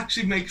 This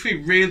actually makes me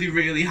really,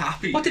 really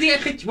happy. What did he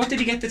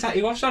get the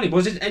tattoo off? Sorry,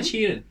 was it Ed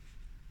Sheeran?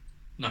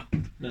 No.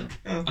 No.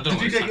 Oh, I don't know did what you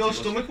his get your tattoo was.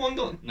 stomach one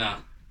done? Nah.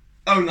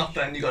 Oh, not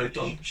then. You got it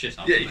done. Shit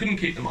out. Yeah, you couldn't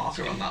keep the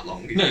marker on that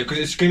long. No, because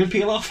it's going to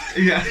peel off.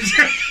 Yeah.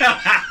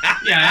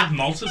 Yeah, I had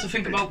Malta to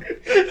think about.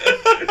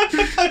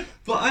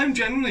 But I'm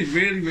genuinely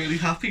really, really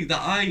happy that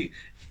I'm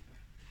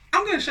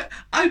going to say,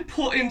 I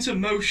put into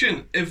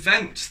motion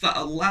events that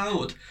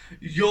allowed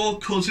your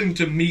cousin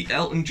to meet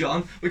Elton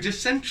John, which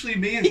essentially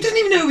means... He doesn't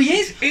even know who he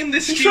is. In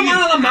this He's from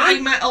Isle of Man. I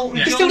met Elton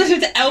Yeah. John. He's still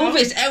listening to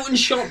Elvis.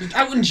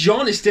 Elton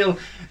John is still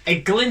a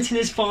glint in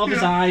his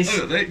father's eyes.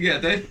 Oh, they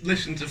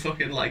listen to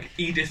fucking like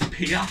Edith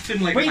Piaf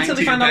in like Wait until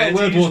they find out about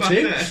World War 1930s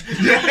II. back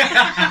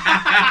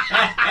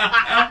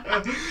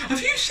there.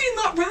 Have you seen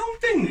that round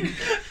thing?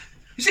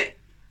 Is it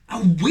a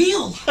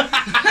wheel?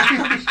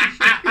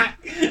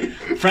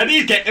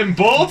 Freddie's getting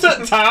bought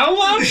at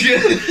Townland.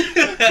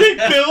 Big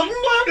building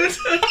land.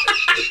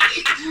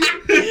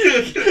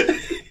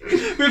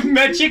 With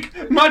magic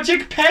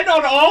pen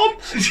on arm.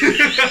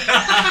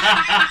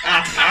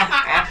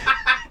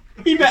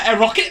 He met a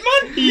rocket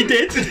man. He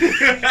did.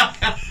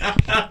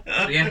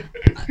 But yeah,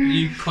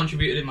 you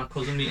contributed in my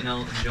cousin meeting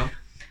Elton John.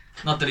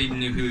 Not that he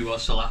knew who he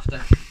was till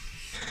after.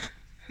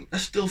 That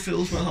still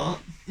fills my heart.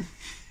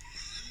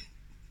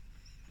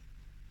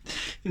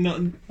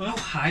 How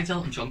high's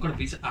Elton John got to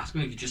be to ask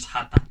him if you just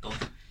had that done?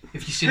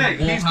 If you seen Hey,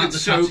 him walk he's out been the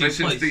sober tattoo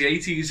since place. the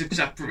 80s,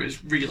 except for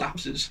his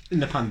relapses. In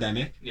the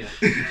pandemic. Yeah.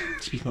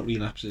 Speaking of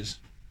relapses,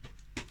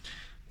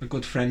 my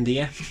good friend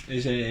here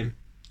has been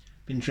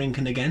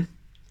drinking again.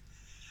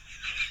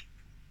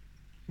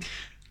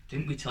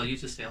 Didn't we tell you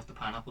to stay off the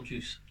pineapple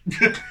juice?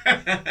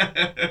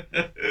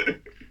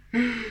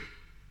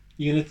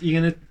 You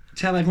gonna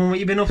tell everyone what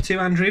you've been up to,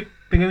 Andrew?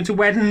 Been going to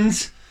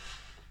weddings?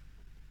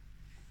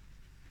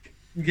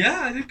 Yeah,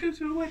 I did go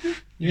to a wedding.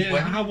 Yeah.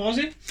 Wedding? How was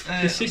it?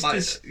 His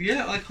sister's.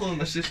 Yeah, I call her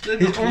my sister.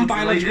 His not blood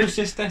unbiological related.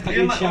 sister that Yeah,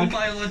 you my shag.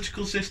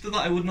 unbiological sister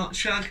that I would not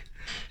shag.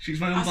 She's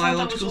my I thought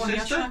that was the unbiological one he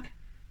had sister. shag.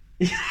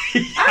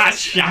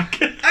 Shag.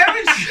 I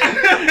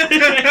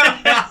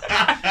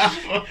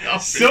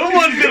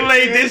Someone's been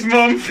laid this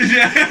month.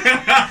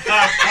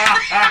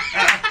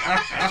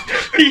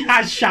 He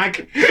has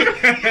shag.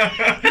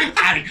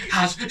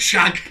 has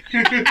shag.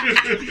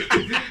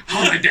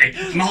 Holiday,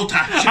 Malta.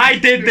 I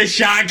did the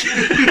shag.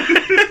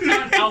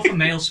 That's how alpha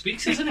male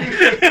speaks, isn't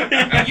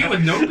it? You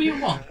would know being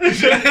one.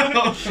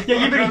 Yeah,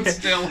 you really.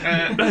 Still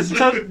hurts.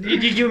 So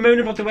you were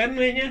moaning about the wedding,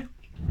 weren't you?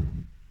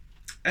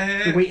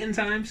 The waiting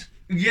times.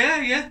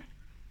 Yeah.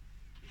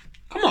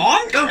 Come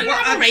on,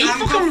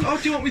 Oh,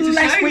 do you want me to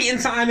less say? waiting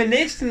time in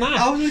this than that.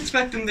 I wasn't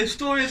expecting this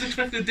story. I was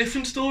expecting a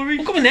different story.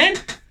 Well, come on then.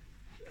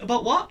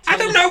 About what? I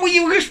don't know what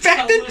you were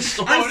expecting. Tell the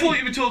story. I thought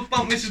you were talking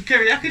about Mrs.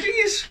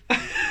 Kyriakides.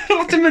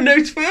 What's in my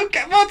notes for you?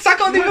 What's that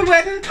got to do with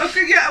wedding?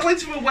 Okay, yeah, I went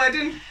to a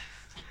wedding.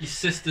 Your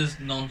sisters,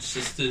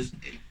 non-sisters.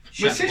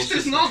 My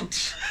sister's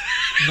nonce.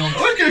 Non.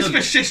 I went to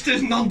my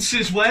sister's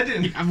nonce's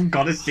wedding. I haven't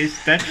got a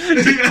sister.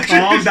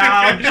 Calm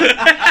down.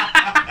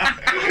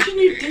 Imagine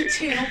you did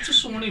turn up to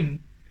someone who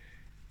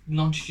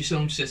nonced your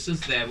own sisters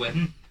their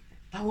wedding.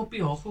 That would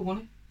be awful,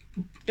 wouldn't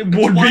It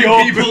would Why be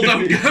awkward. people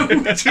don't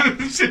go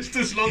to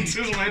sisters'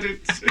 nonce's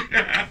weddings.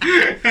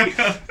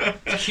 it?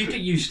 It's cute that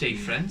you stay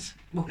friends.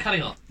 Well,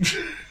 carry on.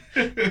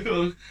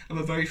 I'm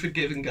a very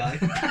forgiving guy.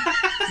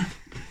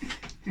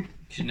 You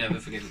should never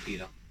forgive a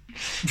Peter.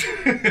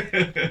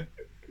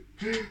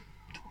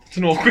 It's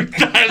an awkward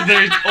time.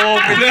 There's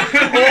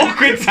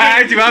awkward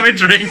time to have a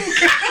drink.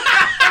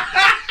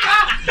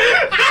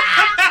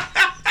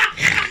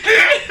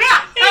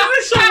 It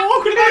was so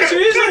awkward about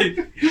Tuesday.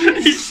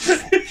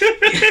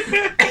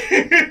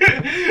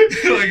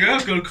 Like,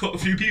 I've got to cut a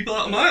few people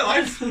out of my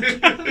life.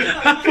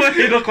 But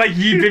you look like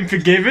you've been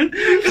forgiven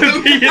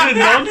for being a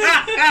nonce.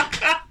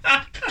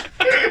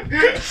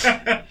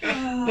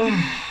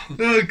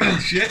 Oh god,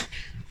 shit.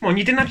 Come on,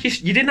 you didn't have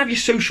your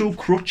social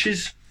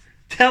crutches.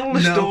 Tell the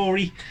No.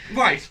 story.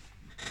 Right.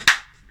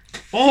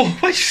 Oh,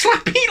 why you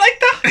slap Pete like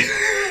that?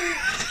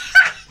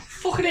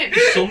 Fucking hit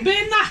me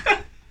sunburn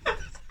that.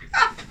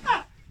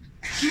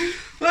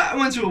 Well, I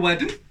went to a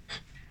wedding.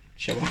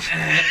 Show off. I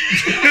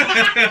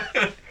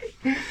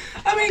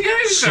mean, yeah,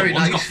 it was very Someone's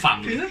nice. got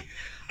family. Yeah.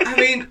 I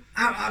mean,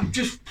 I'm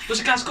just. Was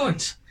it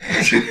Gascoigne's?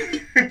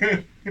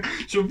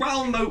 So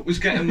Raoul Moat was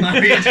getting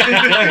married.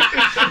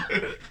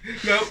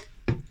 No.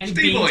 Any Steve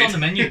beans Boyd. on the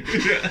menu?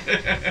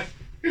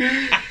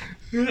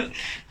 The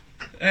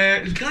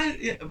guy.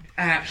 Yeah,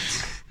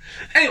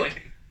 anyway,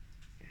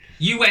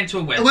 You went to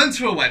a I wedding. went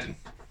to a wedding.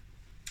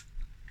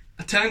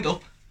 I turned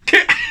up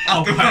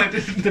at the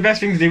wedding. The best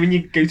thing to do when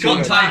you go to a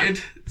Got wedding.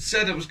 invited.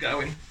 Said I was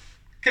going.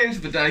 Came to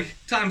the day.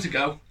 Time to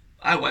go.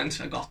 I went,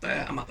 I got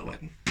there, I'm at the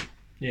wedding.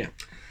 Yeah.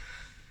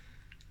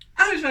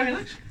 And it was very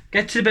nice.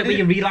 Get to the bit where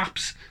you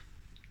relapse.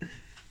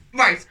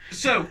 Right,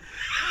 so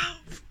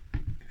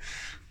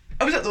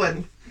I was at the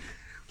wedding.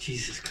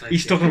 Jesus Christ.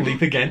 He's stuck on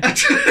loop again.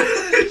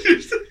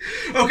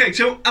 Okay,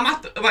 so I'm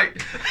at the right.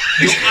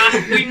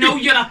 We know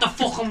you're at the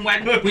fucking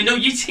wedding. We know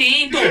you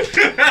turned up.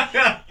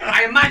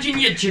 I imagine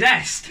you're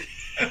dressed.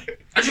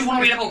 I just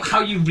want to read about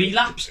how you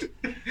relapsed.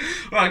 Right,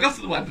 I got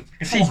to the wedding.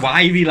 See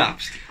why he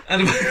relapsed.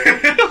 And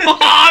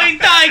Oh, he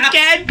died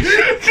again!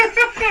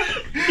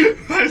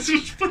 It's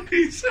just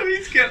funny, so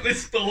he's getting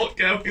this thought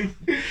going.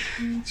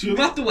 So I'm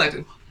at the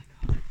wedding,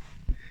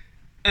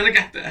 and I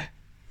get there,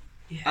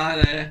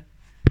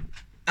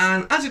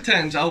 and as it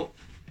turns out,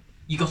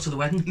 You got to the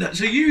wedding? no,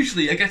 so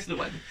usually I get to the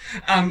wedding,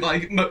 and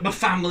like my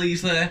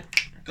family's there.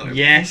 Got it.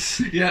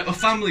 Yes. Yeah, my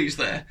family's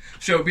there.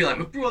 So it'd be like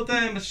my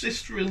brother, my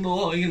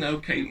sister-in-law, you know,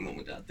 Kate, mum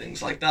and dad,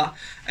 things like that.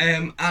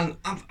 And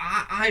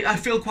I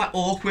feel quite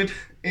awkward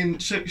in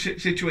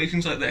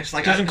situations like this.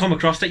 Like, Doesn't come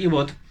across that you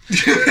would.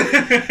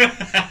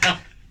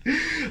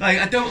 like,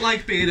 I don't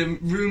like being in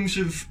rooms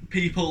of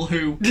people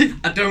who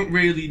I don't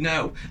really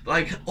know.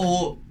 Like,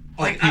 or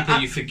like People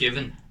you've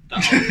forgiven that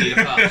are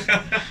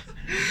paedophiles.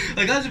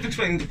 Like, as I've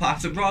explained in the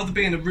past, I'd rather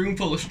be in a room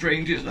full of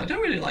strangers, and I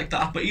don't really like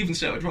that, but even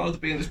so, I'd rather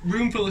be in a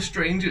room full of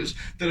strangers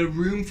than a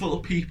room full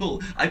of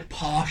people I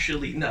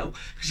partially know.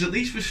 Because at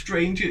least for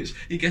strangers,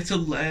 you get to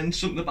learn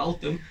something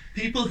about them.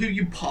 People who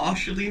you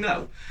partially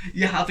know,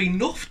 you have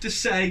enough to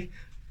say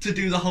to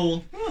do the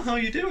whole, oh, how are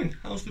you doing?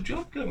 How's the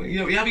job going?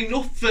 You know, you have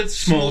enough for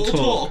small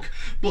talk,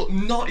 but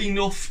not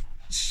enough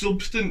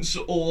substance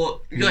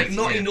or like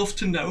not enough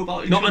to know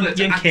about each other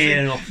to actually,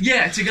 care enough.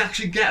 yeah, to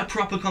actually get a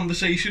proper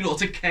conversation or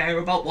to care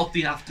about what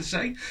they have to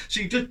say. So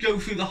you just go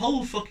through the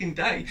whole fucking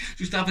day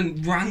just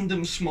having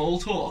random small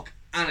talk,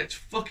 and it's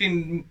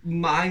fucking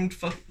mind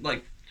flaying.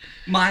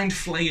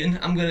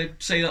 I'm gonna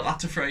say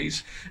that's a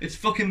phrase. It's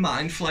fucking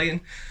mind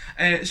flaying.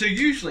 So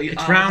usually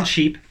It's round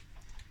sheep.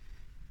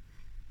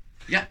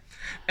 yeah.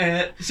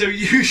 So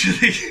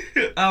usually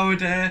I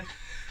would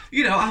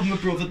you know, I have my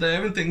brother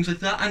there and things like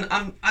that,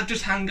 and I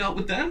just hang out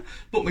with them.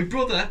 But my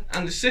brother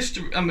and his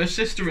sister and my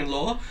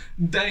sister-in-law,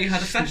 they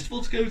had a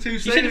festival to go to. So You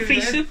said a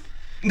feasting?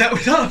 No, it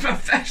was not a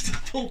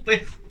festival.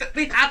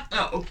 They had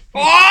though.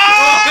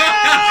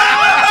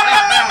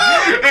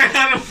 They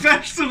had a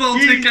festival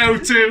to go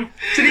to,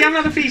 Did he have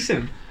another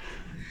feasting?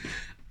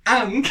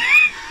 and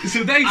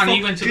so they. And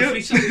he went to the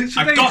feasting.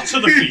 I got to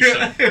the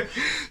feasting.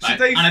 So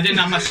they, And I didn't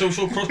have my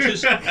social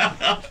crutches.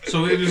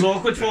 So it was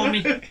awkward for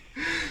me.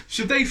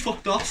 so they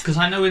fucked off. Because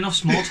I know enough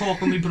small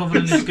talk with my brother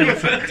and his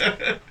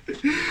girlfriend.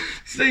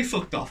 So they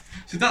fucked off.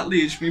 So that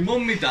leaves me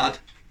mum, me dad,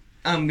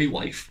 and me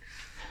wife.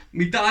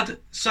 Me dad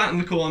sat in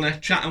the corner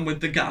chatting with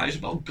the guys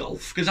about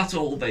golf, because that's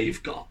all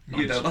they've got.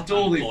 You know, that's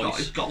all they've got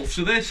is golf.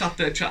 So they're sat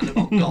there chatting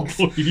about golf.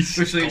 Boys.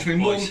 Which leaves me Golf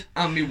mum boys.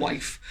 and me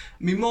wife.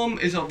 Me mum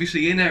is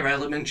obviously in her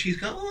element. She's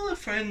got all her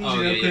friends, Oh,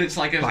 you know, yeah, 'cause yeah. it's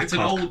like it's an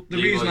Black old. The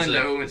Leroy's reason I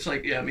there. know it's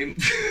like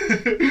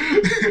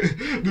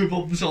my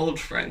mum's old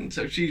friend,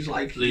 so she's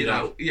like, you Leader.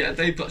 know, yeah,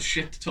 they've got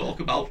shit to talk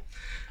about.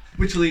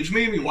 Which leaves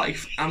me and my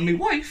wife, and my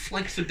wife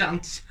likes to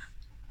dance.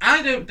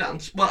 I don't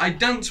dance. Well, I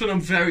dance when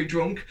I'm very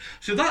drunk,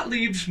 so that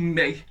leaves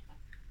me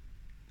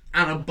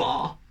and a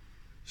bar.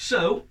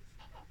 So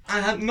I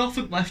had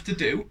nothing left to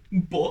do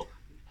but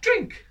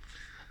drink.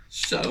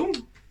 So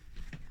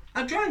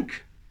I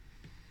drank,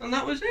 and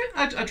that was it.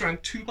 I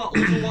drank 2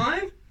 bottles of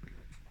wine,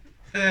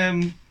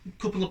 a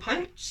couple of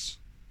pints,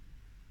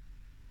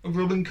 a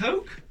rum and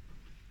coke,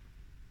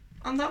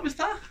 and that was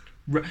that.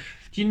 Do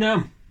you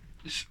know?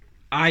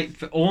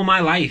 For all my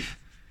life,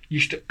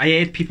 I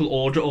heard people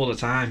order all the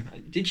time.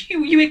 Did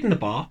you ate in the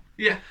bar?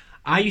 Yeah.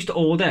 I used to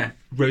order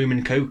rum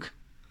and coke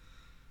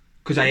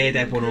because I heard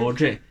everyone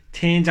order it.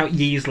 Turns out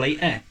years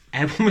later,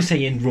 everyone was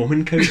saying rum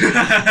and coke.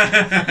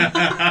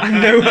 I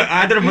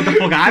don't know what the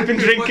fuck I've been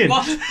drinking.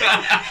 What?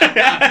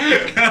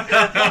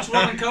 What's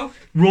rum and coke?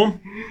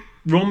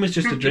 Rum is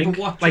just a drink,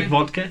 but what like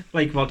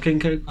drink? vodka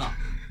and coke. Oh.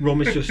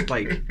 Rum is just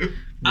like.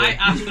 I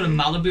asked for a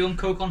Malibu and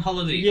coke on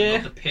holiday. Yeah.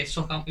 And got the piss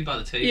sucked out me by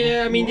the table.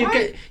 Yeah, I mean, you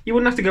Why?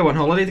 wouldn't have to go on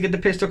holiday to get the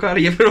piss took out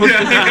of you.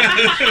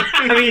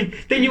 I mean,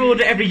 then you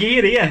order it every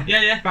year here.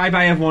 Yeah. I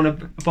buy everyone a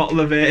bottle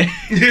of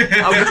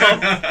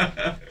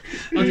alcohol.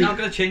 I'm going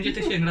to change it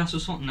this year. I'm going to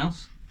have something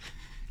else.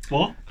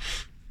 What?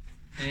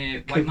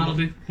 White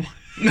Malibu.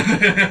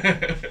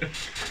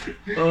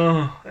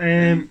 Oh,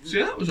 So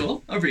yeah, that was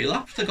all. I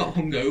relapsed. I got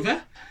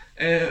hungover.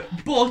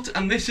 But,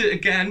 and this is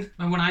again,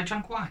 And when I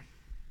drank wine.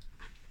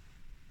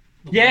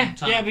 yeah,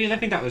 Time. yeah,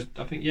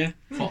 but I think yeah.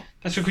 Thought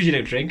That's because you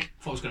don't drink.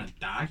 I was going to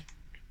die.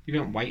 You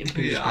went white and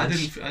put his yeah, I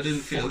pants. didn't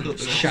feel good.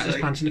 Shat his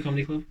pants in the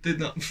comedy club. Did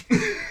not.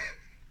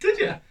 Did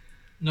you?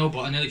 No,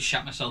 but I nearly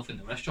shat myself in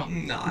the restaurant.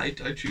 Nah, I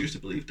choose to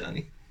believe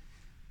Danny.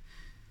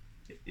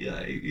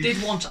 Yeah.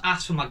 Did want to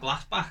ask for my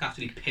glass back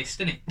after he pissed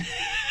in it.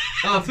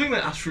 Oh, I think they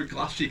asked for a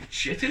glass. You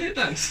shit in it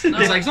then. It's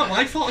like, it's not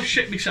my fault. I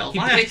shit myself. He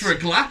I asked pissed- for a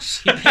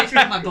glass. He pissed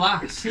in my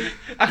glass. I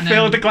And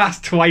filled then- the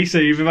glass twice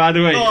over, by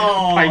the way.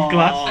 Oh. Pint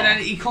glass. And then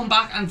he come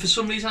back, and for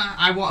some reason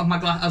I wanted my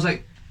glass. I was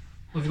like,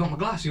 have you got my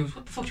glass? He goes,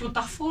 what the fuck do you want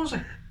that for? I was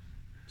like,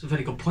 it's a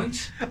very good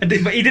point. But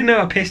he didn't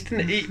know I pissed.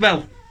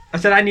 Well, I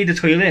said I need a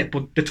toilet,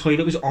 but the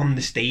toilet was on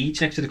the stage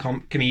next to the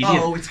comedian.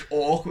 Oh, it's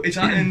awkward. Is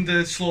that in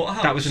the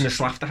slaughterhouse? That was in the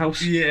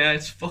slaughterhouse. Yeah,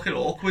 it's fucking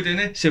awkward, isn't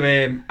it? So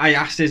I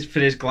asked for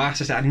his glass.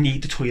 I said I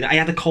need the toilet. I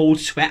had a cold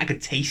sweat. I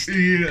could taste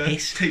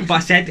piss. But I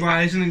said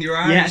rising in your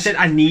eyes. Yeah, I said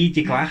I need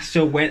your glass.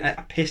 So when I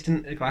pissed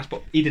in the glass,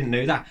 but he didn't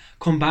know that.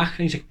 Come back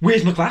and he's like,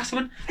 "Where's my glass?" I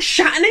went, "I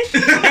shat in it."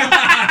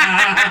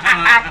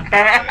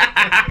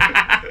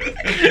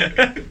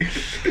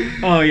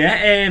 Oh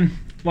yeah.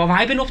 What have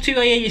I been up to?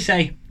 I hear you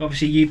say.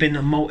 Obviously, you've been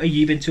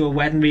to a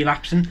wedding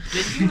relapsing.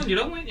 You were on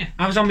your own, weren't you?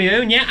 I was on my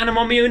own, yeah, and I'm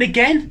on my own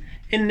again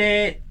in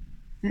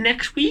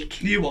next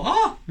week. You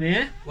are.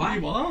 Yeah. Why?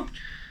 You are.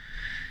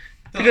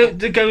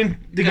 They're going.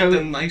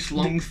 Them nice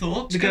long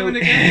thoughts They're going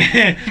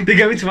again. They're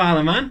going to Isle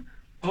of Man.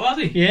 Oh, are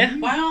they? Yeah.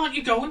 Why aren't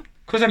you going?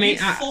 Because I mean, You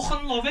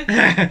fucking love it.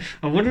 I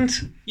wouldn't.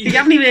 You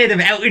haven't even heard of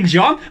Elton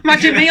John.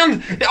 Imagine me on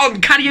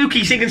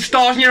karaoke singing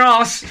 "Stars in Your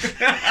Arse."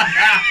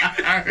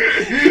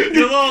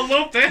 You'll all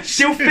love this.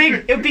 You'll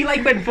think it'd be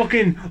like when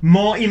fucking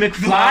Marty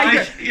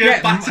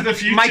McFly, Back to the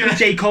Future. Michael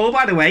J. Cole,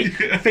 by the way,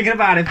 thinking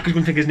about it because I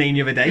couldn't think of his name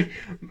the other day.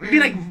 It'd be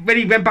like when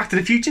he went Back to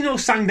the Future, you know,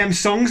 sang them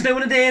songs now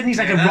and then, and he's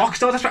like a rock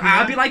star. That's what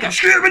I'd be like. And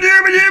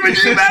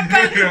everyone's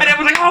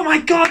like, "Oh my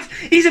god,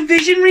 he's a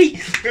visionary."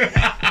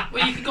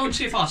 Well, you could go and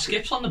see if our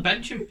Skip's on the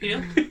bench in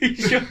Peel.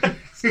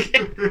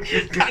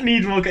 That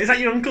needs more. Is that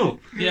your uncle?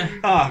 Yeah.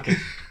 Oh, okay.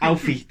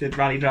 Alfie, the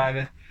rally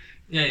driver.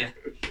 Yeah.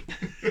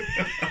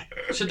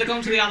 So they're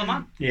going to the Isle of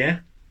Man Yeah.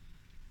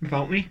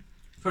 Without me.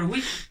 for a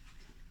week.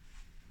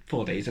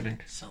 4 days, I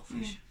think.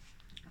 Selfish.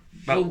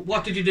 But- So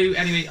what did you do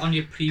anyway on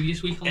your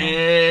previous week?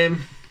 Along?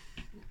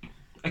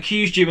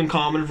 Accused you and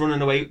Carmen of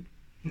running away.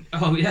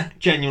 Oh yeah.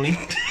 Genuinely.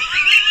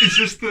 It's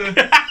just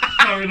the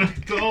carrying a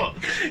thought.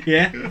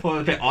 Yeah. I thought it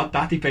was a bit odd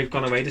that they both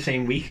gone away the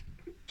same week.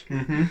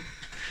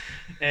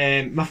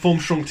 My thumb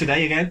shrunk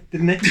today again,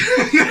 didn't it?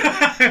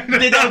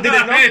 Did it not?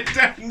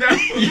 No.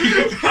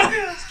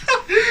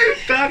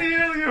 Danny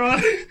earlier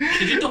on.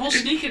 Did you double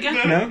sneak again?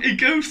 No. He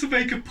goes to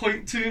make a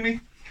point to me.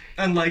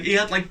 And like he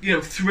had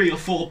 3 or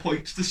 4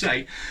 points to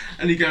say,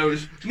 and he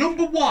goes,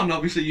 number 1,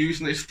 obviously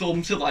using his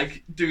thumb to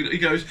do that. He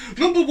goes,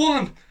 number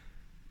 1.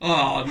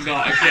 Oh,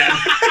 not again.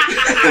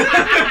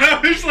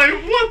 I was like,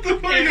 what the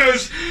fuck? He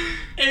goes,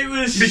 It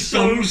was my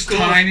so thumb's good.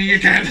 tiny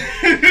again.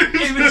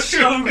 It was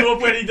so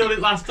good when he done it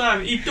last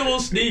time. He double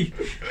sneaked.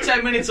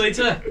 10 minutes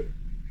later,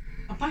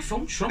 and my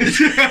phone shrunk. And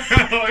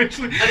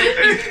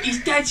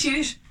he's dead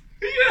serious.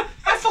 Yeah.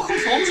 My fucking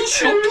phone's just It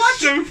shrunk, was lad.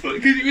 so funny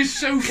because he was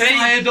so Craig-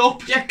 fired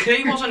up. Yeah,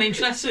 Craig wasn't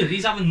interested.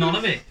 He's having none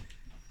of it.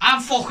 I'm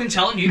fucking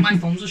telling you, my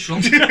thumbs are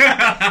shrunk.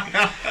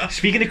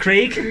 Speaking of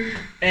Craig,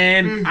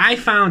 I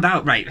found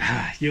out, right,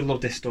 you'll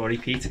love this story,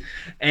 Pete.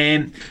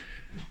 We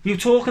were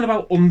talking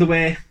about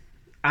underwear,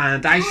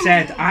 and I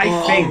said, I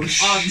think...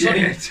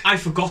 Sorry, I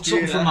forgot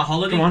something from my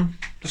holiday. Come on.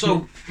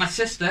 So, my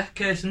sister,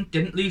 Kirsten,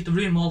 didn't leave the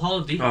room all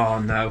holiday. Oh,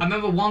 no. I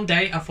remember one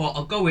day I thought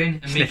I'll go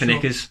in and Sniffing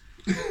make sure...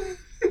 knickers.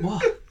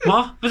 What?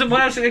 What? Was it, what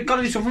else? It got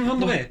to do something with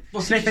underwear.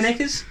 What- Sniffing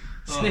knickers?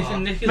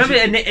 Sniffing knickers. Remember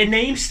a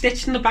name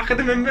stitched in the back of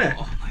them, remember?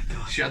 Oh my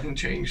god. She hadn't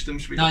changed them,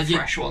 so we No, got you-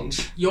 fresh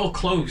ones. You're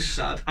close.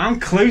 Sad. I'm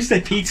close to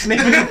Pete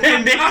sniffing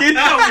knickers.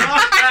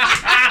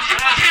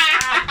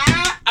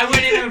 I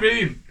went in her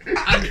room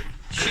and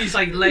she's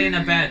like laying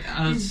in bed.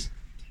 And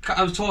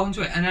I was talking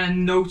to her and then I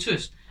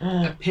noticed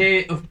a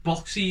pair of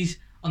boxies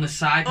on the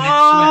side next to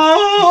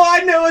Oh,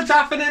 I know what's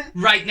happening. her.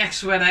 Right next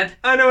to her head.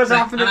 I know what's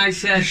happening. And I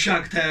said,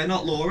 Shagged hair,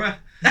 not Laura.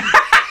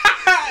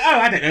 Oh,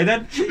 I don't know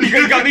then.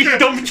 You got me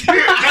stumped.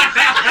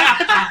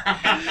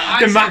 I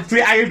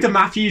have the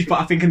Matthews, but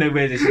I think I know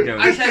where this is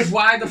going. I said,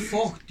 why the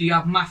fuck do you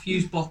have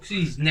Matthews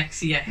boxies next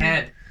to your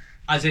head,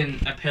 as in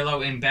a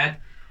pillow in bed?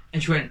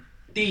 And she went,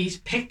 these,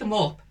 pick them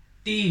up.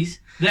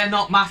 They're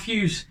not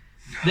Matthews.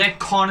 They're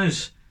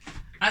Connors.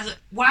 I said,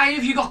 why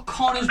have you got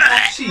Connors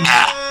boxies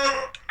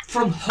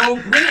from home?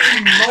 We're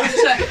in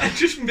Malta. I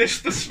just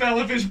missed the smell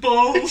of his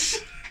balls.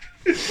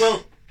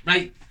 Well,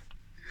 right,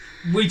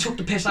 we took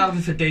the piss out of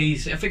it for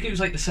days. I think it was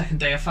like the second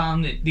day I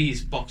found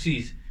these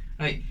boxies.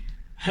 Right,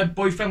 her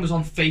boyfriend was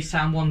on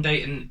FaceTime one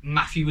day and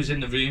Matthew was in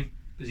the room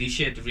because he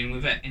shared the room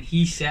with her, and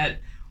he said,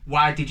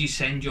 why did you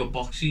send your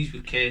boxies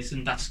with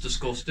Kirsten? That's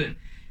disgusting.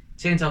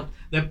 Turns out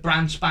they're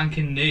brand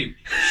spanking new.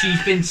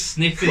 She's been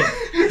sniffing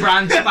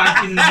brand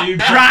spanking new.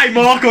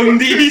 Primark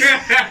undies.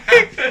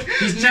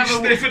 He's never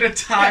sniffing a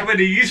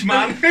Taiwanese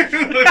man.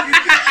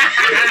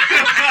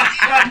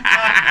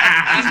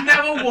 He's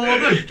never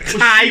worn them.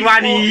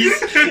 Taiwanese.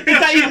 Is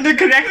that even the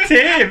correct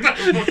term?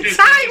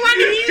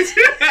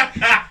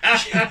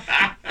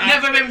 Taiwanese.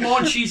 Never been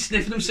worn. She's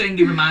sniffing them, saying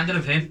they reminded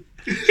of him.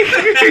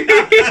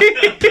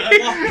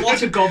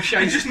 What a I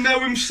gobshite. just know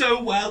him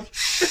so well.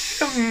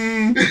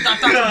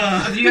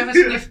 Have you ever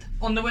sniffed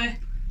underwear?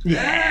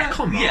 Yeah,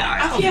 come on.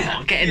 Yeah, come yeah.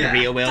 on. Get in Yeah. the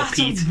real world, That's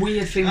Pete. a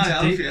weird thing I to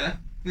have, do.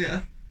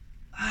 yeah.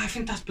 I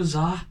think that's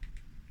bizarre.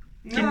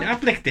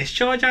 I've licked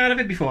discharge out of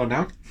it before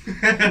now.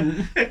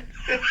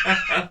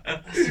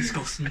 That's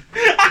disgusting.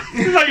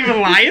 He's not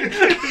even lying.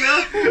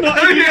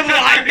 Not even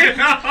lying.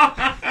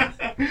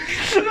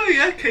 Oh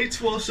yeah, Kate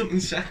wore something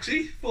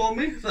sexy for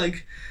me.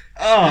 Like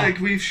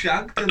we've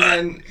shagged, and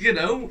then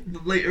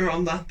later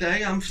on that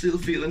day, I'm still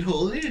feeling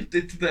horny.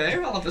 It's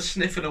there. I'll have a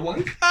sniff and a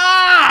wank.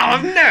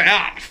 Oh no!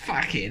 Oh,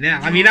 fucking hell!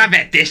 I mean, I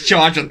bet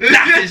discharge on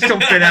that is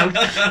something else.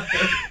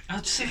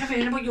 I'm sick of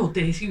hearing about your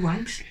dirty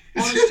wanks.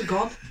 Honest to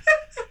God.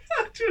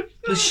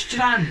 The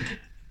Strand.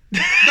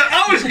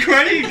 That was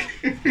Craig.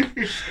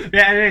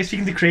 Yeah. Anyway,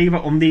 speaking to Craig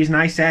about undies, and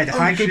I said if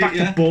I go back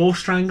yeah. to ball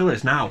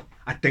stranglers now,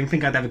 I don't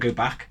think I'd ever go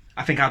back.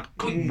 I think I'd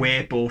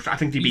wear balls. I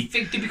think they'd You be.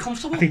 think they'd be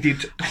comfortable? I think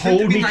they'd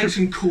hold me. nice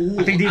and cool.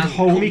 I think they'd and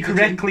hold me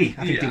comforting. correctly.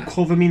 I think Yeah. they'd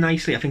cover me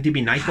nicely. I think they'd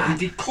be nice. But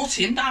They'd cut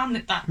in down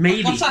that.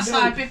 Maybe. What's that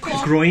side bit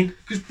called? groin.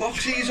 Because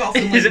boxies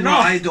often Is it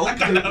not? ride up,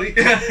 don't they? No,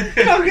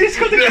 it's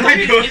got the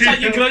It's like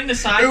you're going the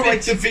side Oh,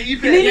 like bit. the V You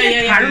bit. need Yeah, to yeah,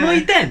 get yeah.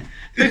 paranoid then.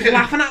 They're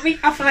laughing at me.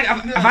 I feel like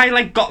have I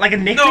like got like a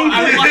nickname? No,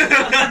 I was like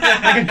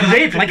a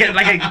grip, like a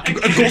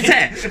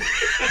gutter.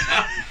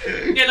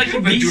 yeah, like a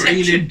The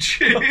V-section. drainage.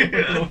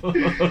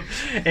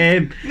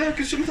 No,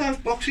 because sometimes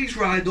boxies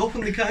ride up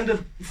and they kind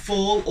of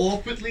fall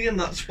awkwardly in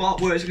that spot,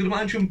 whereas I can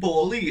imagine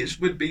ballies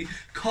would be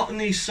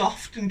cottony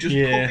soft and just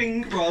Yeah.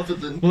 puffing rather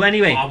than... Well,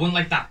 anyway, I wouldn't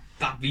like that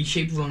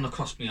V-shape running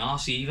across my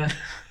arse either.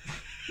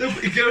 No,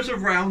 but it goes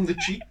around the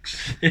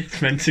cheeks.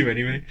 it's meant to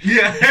anyway.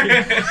 Yeah.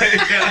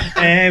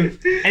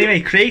 Anyway,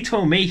 Craig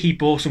told me he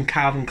bought some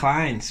Calvin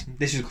Kleins.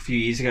 This was a few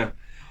years ago.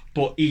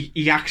 But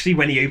he actually,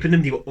 when he opened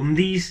them, they were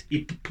undies.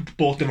 He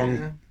bought the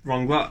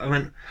wrong lot. I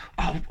went,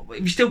 oh, have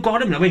you still got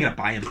them? No, we're going to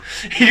buy them.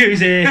 He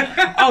goes,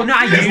 oh, no,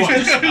 I used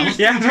them.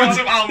 Yeah,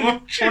 How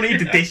much? I need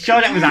to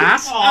discharge that was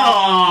ass.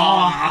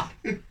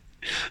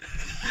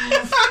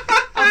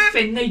 How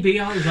thin they be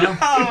as well.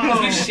 Because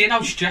we've seen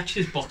how stretched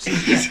his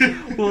boxes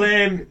get.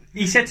 Well,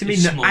 he said to me,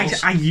 It's no,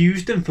 smalls. I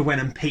used them for when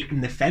I'm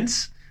painting the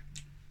fence.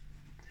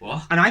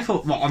 What? And I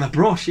thought, what, on a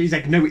brush? He's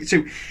like, no,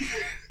 so...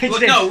 Picture Well,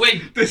 this. no,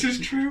 wait. This is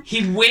true.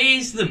 He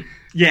wears them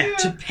Yeah.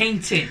 to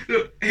paint in.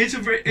 Look,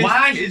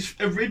 Why? His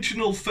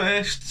original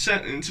first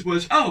sentence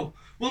was, oh,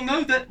 well,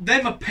 no,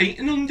 them are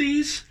painting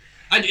undies.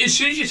 And as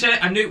soon as you said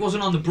it, I knew it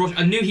wasn't on the brush.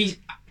 I knew he's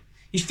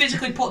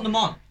physically putting them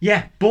on.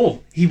 Yeah,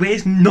 but he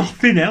wears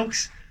nothing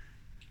else.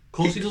 Of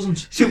course he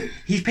doesn't. So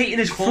he's painting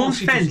his front course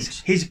he fence,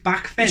 doesn't. his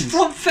back fence. His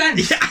front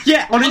fence.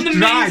 Yeah, on his the main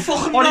drive.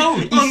 fucking on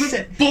road. his- On he the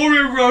said-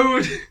 Borough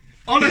Road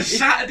on a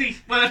Saturday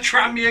when a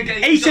trammy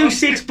game.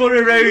 806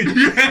 Borough Road.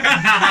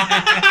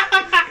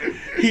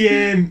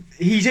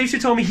 He's also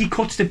told me he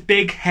cuts the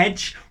big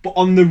hedge, but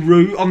on the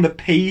road, on the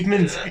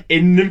pavement,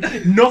 in them,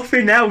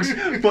 nothing else.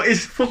 But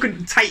his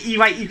fucking tighty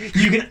whitey.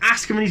 You can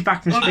ask him when he's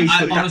back from space. I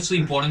but that-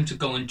 honestly want him to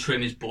go and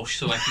trim his bush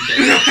so I can get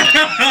it.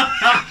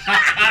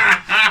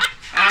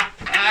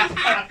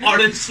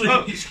 Honestly.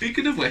 Oh,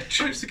 speaking of which,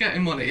 tries to get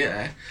him on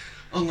here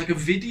on like a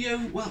video.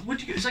 Well, what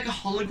do you get? It's like a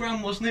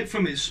hologram, wasn't it,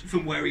 from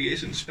where he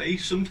is in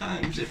space?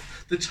 Sometimes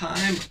if the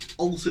time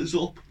alters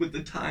up with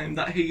the time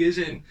that he is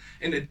in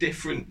a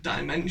different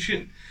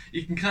dimension,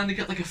 you can kind of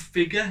get like a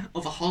figure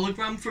of a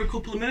hologram for a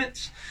couple of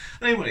minutes.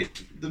 Anyway,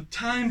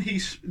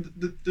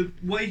 the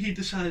way he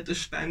decided to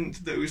spend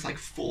those like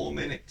 4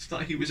 minutes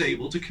that he was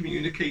able to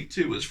communicate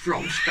to us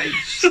from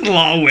space Just a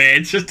lot of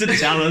words just to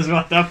tell us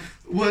what the.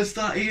 was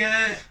that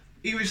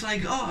he was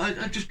like, oh,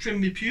 I just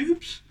trimmed my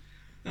pubes.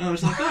 And I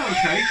was like, oh,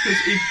 okay,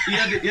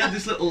 because he had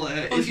this little... Oh,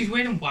 if he's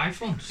wearing white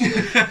fronts.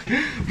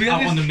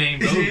 out on the main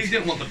road. He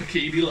didn't want the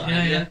bikini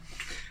line, Yeah.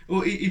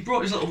 Well, he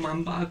brought his little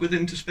man bag with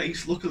him to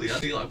space, luckily.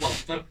 And he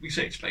we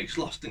say space,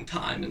 lost in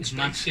time and It's space.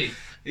 Nancy.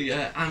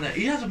 Yeah, and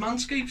he has a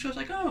manscape, so I was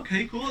like, oh,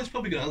 okay, cool. It's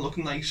probably going to look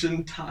nice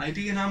and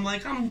tidy. And I'm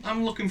like,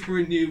 I'm looking for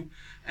a new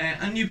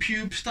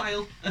pube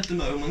style at the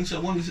moment.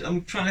 So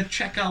I'm trying to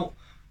check out,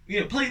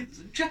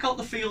 check out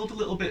the field a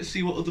little bit,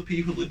 see what other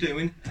people are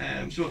doing.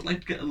 So I'd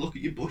like to get a look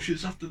at your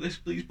bushes after this,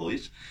 please,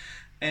 boys.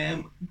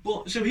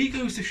 But so he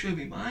goes to show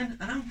me mine,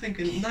 and I'm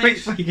thinking,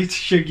 nice. Wait, he gets to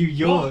show you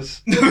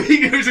yours. No,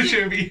 he goes to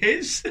show me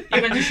his.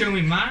 He went to show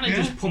me mine and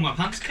Yeah. just pull my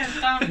pants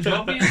kept down. It's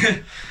obvious.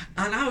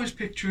 And I was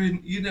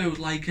picturing,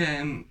 like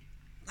a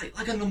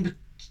number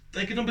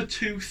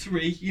 2,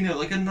 3,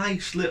 like a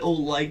nice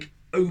little like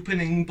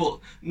opening, but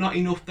not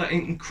enough that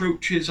it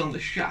encroaches on the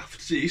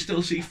shaft, so you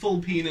still see full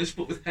penis,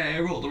 but with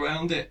hair all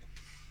around it.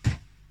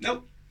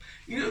 Nope.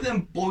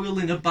 Them boil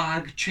in a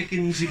bag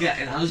chickens you get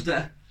in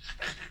Asda.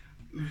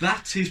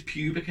 That's his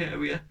pubic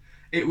area.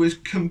 It was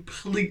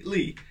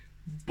completely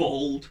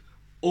bald,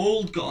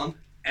 all gone,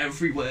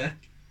 everywhere.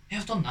 Yeah,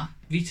 I've done that.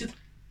 Veted.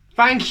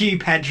 Thank you,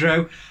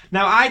 Pedro.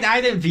 Now I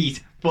didn't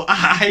veet, but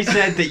I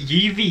said that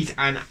you veet,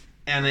 and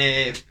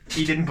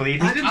he didn't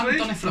believe me. I didn't I haven't believe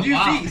done it for a you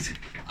while. veet.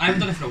 I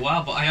haven't done it for a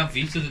while, but I have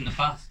veted in the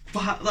past.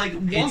 But like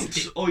once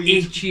It's or the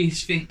you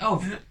itchiest thing.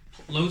 Oh,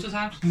 loads of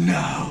times.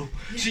 No.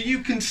 So you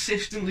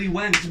consistently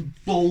went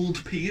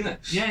bald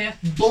penis. Yeah.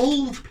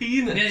 Bald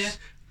penis. Yeah.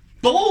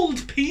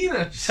 Bald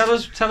penis. Tell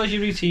us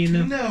your routine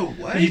then. No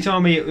way. You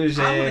told me it was.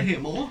 I want to hear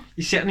more.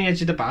 You sit on the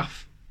edge of the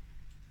bath.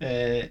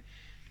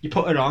 You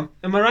put it on.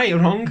 Am I right or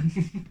wrong?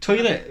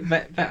 Toilet.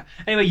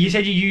 Anyway, you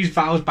said you used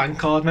Val's bank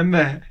card,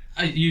 remember?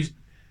 I used.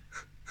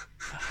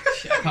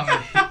 Shit, I can't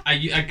remember.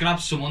 I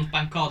grabbed someone's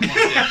bank card once.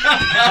 Yeah.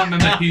 I can't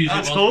remember whose it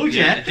was. I told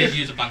you. Yeah, I did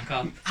use a bank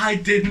card. I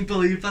didn't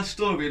believe that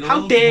story at all.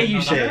 How dare you,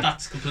 No, sir?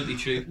 that's completely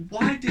true.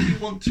 Why did you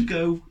want to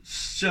go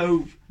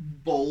so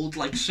bold,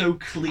 like so I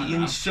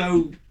clean, know.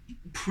 so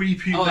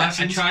pre-pubescent? Oh,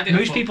 I tried it.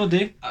 Most people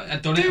do. I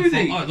done Do it. And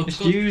they? thought, oh, it looks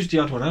Just good. use the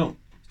odd one out.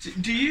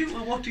 Do you?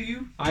 Or what do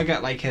you? I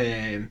got like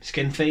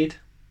skin fade.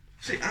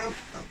 See, I'll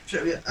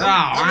show you.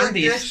 Oh,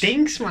 Andy, it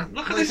stinks, man.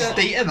 Look at the Like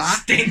state of that.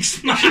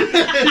 Stinks, man.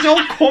 It's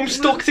all cum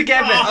stuck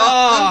together.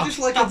 I'm Oh, just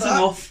like That's that.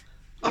 enough.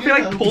 I feel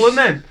like pulling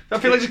them. I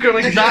feel like just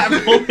going like that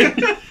and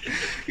pulling.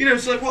 You know,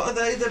 it's like, what are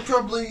they? They're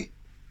probably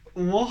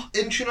What?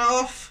 inch and a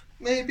half,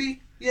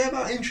 maybe. Yeah,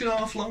 about inch and a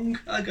half long.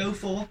 I go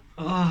for.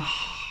 Oh.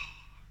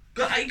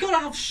 You gotta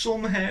have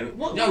some hair.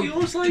 What No,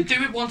 yours like?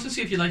 do it once and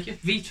see if you like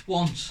it. Veet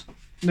once.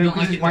 No, Don't because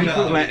like his it, wife no.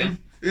 won't let him.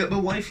 Yeah, my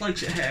wife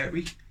likes it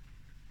hairy.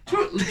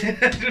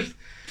 Just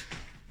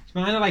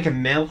Mine are like a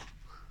mil.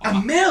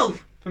 a mil.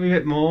 Probably a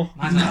bit more.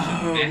 Mine's No.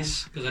 actually a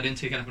mess because I didn't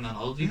take anything on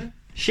holiday.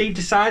 Shave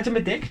the sides of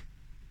my dick.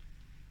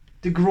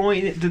 The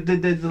groin,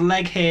 the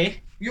leg hair.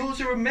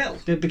 Yours are a mil.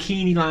 The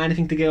bikini line, I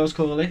think the girls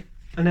call it.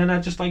 And then I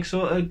just like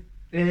sort of,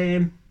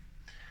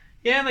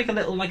 yeah, like a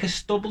little, like a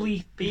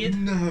stubbly beard.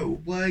 No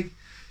way.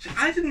 See,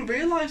 I didn't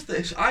realise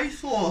this. I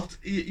thought,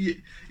 yeah,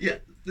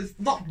 it's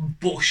not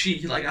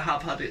bushy like I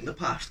have had it in the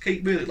past.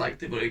 Kate really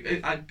liked it, but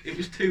it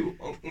was too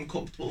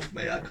uncomfortable for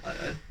me. I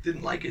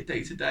didn't like it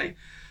day to day.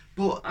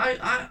 But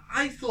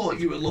I thought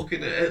you were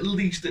looking at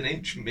least an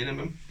inch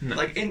minimum, No.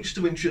 like inch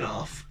to inch and a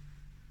half.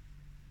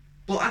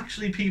 But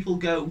actually, people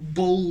go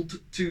bald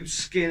to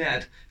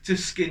skinhead to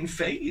skin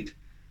fade.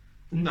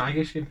 No, I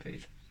go skin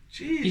fade.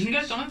 Jeez. You can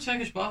get it done at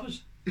Turkish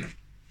barbers. You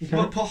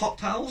Well, can? put hot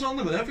towels on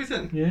them and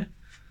everything. Yeah.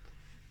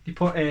 You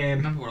put,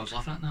 Remember what I was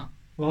laughing at now?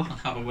 what? I'll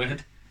have a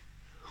word.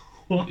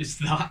 What? Is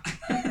that?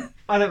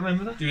 I don't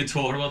remember that. Do a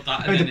tour about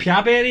that. Oh, the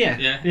Piab area?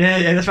 Yeah.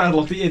 Yeah, that's why I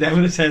looked at you then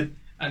when I said.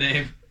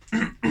 And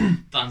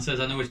Dan says,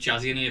 I know it's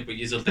jazzy in here, but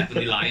you're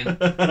definitely lying.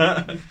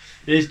 It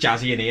is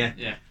jazzy in here.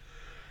 Yeah.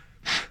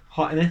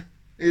 Hot in here.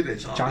 It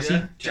is hot,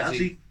 Jazzy? yeah.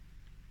 Jazzy.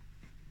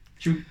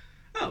 Should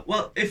Oh,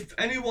 well, if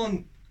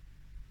anyone,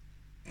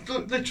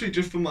 literally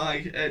just for my,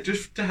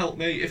 just to help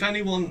me, if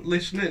anyone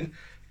listening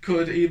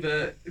could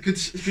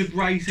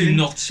write Do in.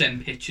 not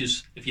send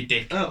pictures of your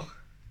dick. Oh.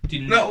 Do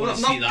not No, want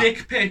to see not that.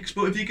 dick pics,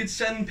 but if you could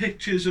send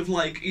pictures of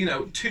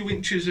 2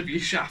 inches of your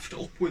shaft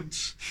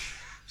upwards,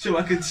 so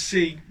I could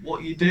see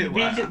what you do.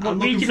 I'm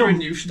looking for a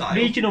new style.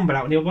 Read your number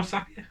out and he'll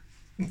WhatsApp you.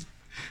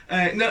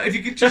 No, if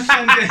you could just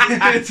send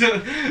it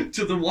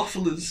to the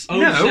wafflers. Oh,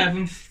 No.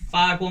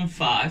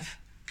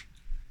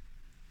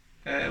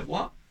 07515.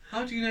 What?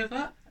 How do you know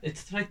that?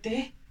 It's right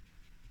there.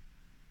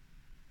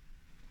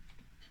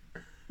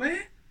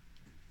 Where?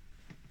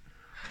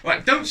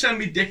 Right, don't send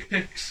me dick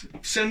pics.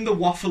 Send the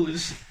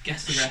wafflers.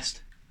 Guess the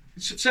rest.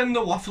 Send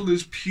the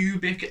wafflers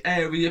pubic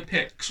area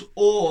pics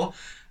or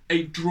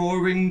a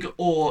drawing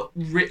or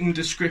written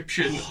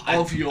description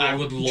of your I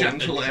would love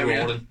genital a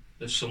area. drawing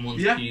of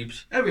someone's Yeah.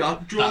 pubes. There we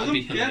are. Draw That'd them. be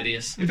Yeah.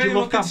 hilarious. If Would you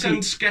anyone love could that, send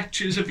Pete?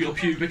 sketches of your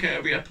pubic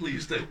area,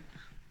 please do.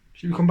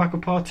 Should we come back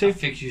with part I 2?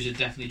 think you should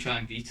definitely try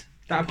and beat.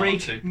 That part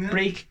break, two. Yeah.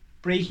 break.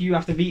 You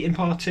have to beat in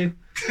part 2.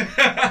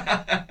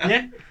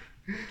 Yeah.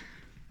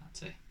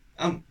 That's it.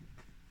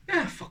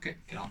 Yeah, fuck it.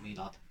 Get on me,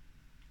 lad.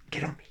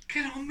 Get on me.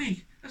 Get on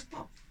me. That's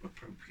not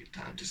appropriate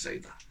time to say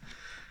that.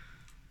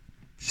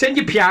 Send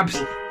your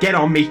piabs. Get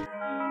on me.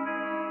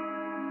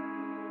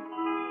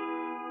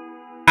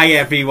 Hi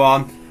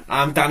everyone.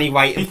 I'm Danny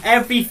White. And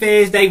every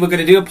Thursday we're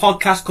going to do a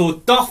podcast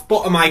called Doth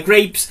Butter My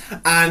Grapes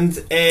and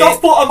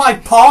Doth butter my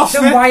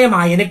parsnip. Then why am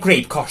I in a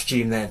grape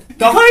costume then? You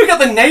can't even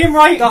get the name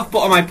right. Doth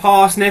Butter My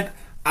Parsnip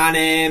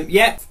and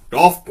yeah.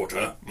 Doth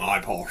butter my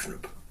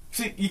parsnip.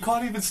 See, you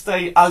can't even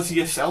stay as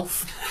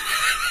yourself.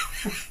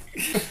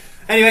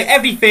 Anyway,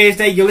 every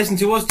Thursday you'll listen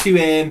to us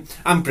to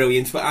I'm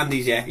brilliant, but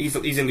Andy's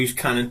he's a loose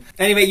cannon.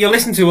 Anyway, you'll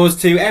listen to us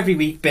to every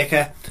week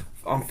bicker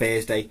on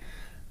Thursday.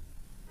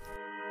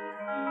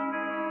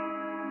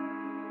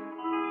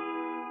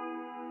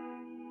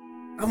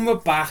 And we're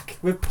back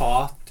with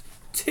part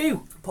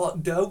 2.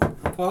 Pot dough.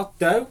 Part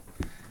dough.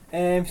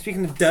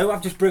 Speaking of dough,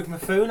 I've just broken my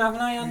phone,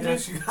 haven't I, Andrew?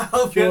 Yes, you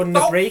have. During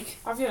the break.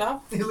 Have you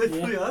now? He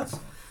literally has.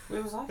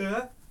 Where was that?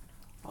 Yeah.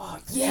 Oh,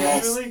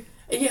 yes! Genuinely.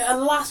 Yeah,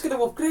 Alaska to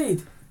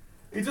upgrade.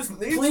 He doesn't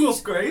need to Please,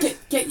 upgrade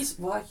get your...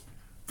 Why?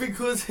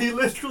 because he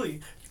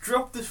literally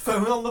dropped his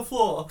phone on the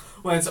floor.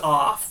 Went,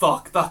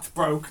 fuck, that's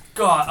broke.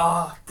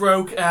 God,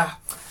 broke.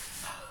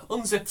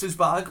 Unzips his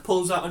bag,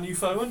 pulls out a new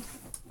phone.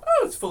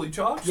 Oh, it's fully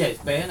charged. Yeah,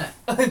 it's burning.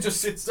 And then just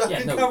sits down Yeah,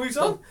 and no. carries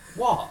on.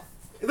 What?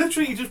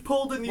 Literally, he just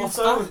pulled a new What's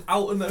phone that?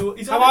 out of nowhere.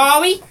 He's How had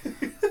are we?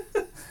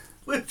 it-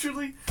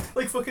 literally,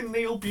 like fucking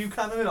Neil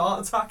Buchanan in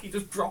Heart Attack. He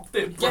just dropped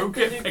it, Get broke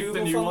the it, new picked a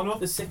Google new phone, one up.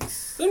 The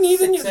 6. Don't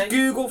even 6A. use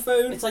Google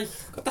phone. It's like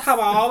What the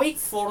hell are we?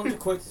 400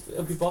 quid.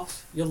 It'll be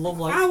boss. You'll love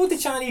life. How would the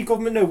Chinese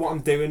government know what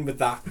I'm doing with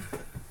that?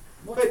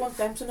 What do you want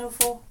them to know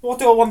for? What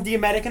do I want the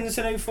Americans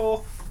to know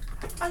for?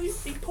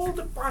 He pulled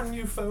a brand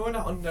new phone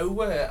out of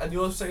nowhere, and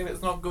you're saying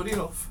it's not good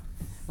enough.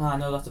 Ah,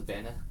 no, that's a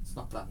burner. It's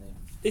not brand new.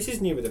 This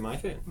is newer than my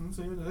phone.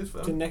 Same with his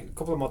It's a phone.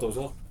 couple of models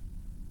up.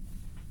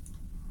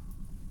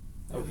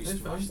 Oh, you It's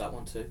smashed fine. that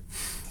one too.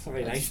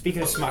 Very nice.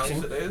 Speaking of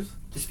smashing, Nice it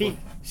is.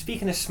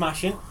 speaking of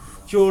smashing,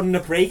 during the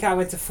break I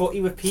went to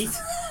footy with Pete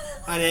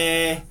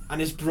and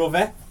his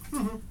brother.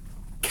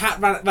 Cat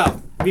ran.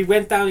 Well, we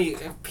went down.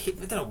 Pete,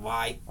 I don't know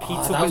why. Pete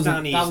took that us was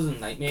down. that was a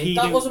nightmare. Pete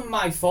That do- wasn't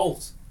my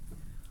fault.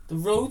 The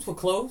roads were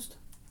closed.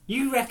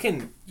 You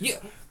reckon?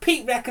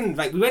 Pete reckoned.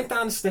 Like we went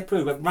down the slip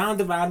road, went round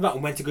the roundabout,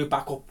 and went to go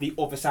back up the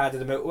other side of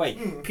the motorway.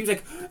 Pete was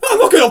like, "I'm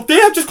not going up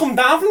there. I've just come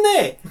down from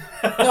there."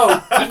 No,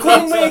 He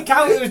couldn't work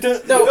out. It was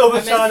the No, other I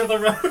meant- side of the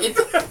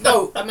road.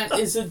 No, I meant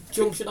it's a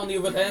junction on the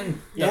other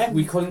end. Yeah. That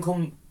we couldn't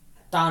come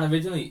down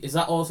originally. Is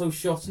that also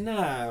shut?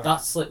 No. That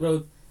slip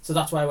road. So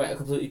that's why I went a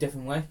completely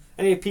different way.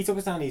 Anyway, Pete took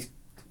us down these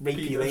rapey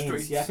Peter lanes.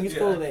 Streets, Yeah, I think it's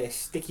yeah. called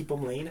Sticky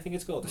Bum Lane. I think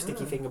it's called the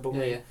Sticky Finger Bum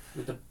Lane.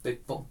 With the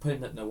big bump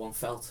in that no one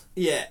felt.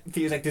 Yeah,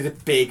 Pete was like, "There's a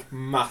big,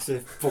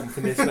 massive bump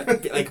in this.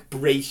 Like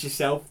brace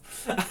yourself."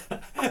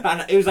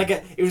 And it was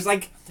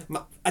like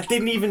I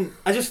didn't even.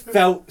 I just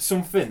felt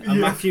something,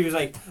 and Matthew was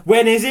like,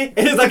 "When is it?"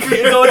 It was like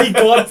it was already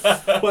done.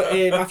 But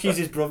Matthew's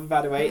his brother,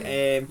 by the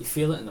way. You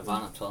feel it in the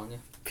van, I'm telling you.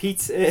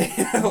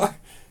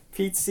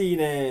 Pete's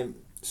seen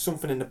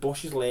something in the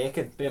bushes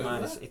lurking. Bear in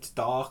mind, it's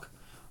dark.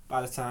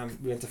 By the time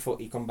we went to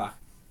footy, come back.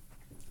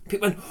 Pete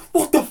went,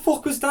 "What the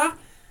fuck was that?"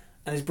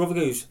 And his brother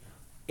goes,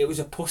 "It was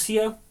a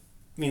pussyo,"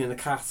 meaning a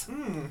cat.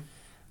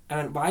 I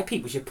went, "Why,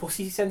 Pete? Was your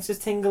pussy sensors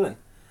tingling?"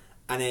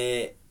 And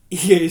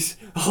he goes,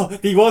 "Oh,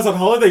 he was on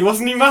holiday,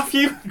 wasn't he,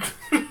 Matthew?"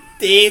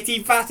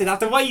 Dirty bastard.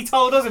 After what he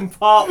told us in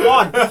part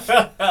 1.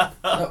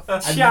 No,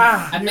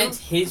 I meant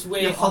his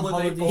way your on holiday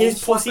holiday. ball.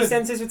 His pussy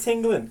slapping. sensors were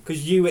tingling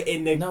because you were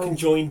in the No.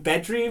 conjoined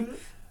bedroom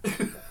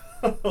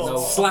No.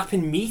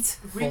 slapping meat.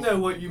 We know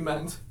what you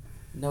meant.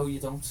 No, you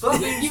don't. That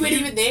means You weren't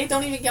even there.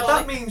 Don't even get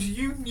That on it. means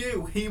you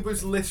knew he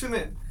was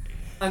listening,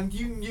 and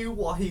you knew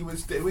what he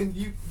was doing.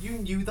 You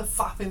knew the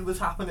fapping was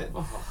happening,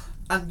 Oh,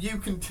 and you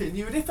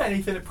continued. If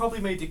anything, it probably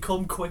made you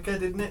come quicker,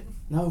 didn't it?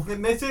 no.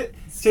 Admit it.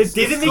 So it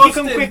didn't make you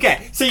come disgusting.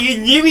 quicker. So you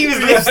knew he was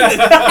listening.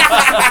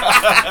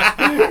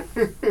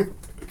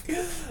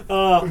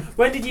 Oh,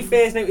 when did you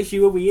first notice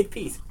you were weird,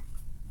 Pete?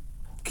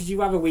 Because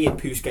you have a weird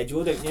poo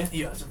schedule, don't you?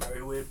 Yeah, it's a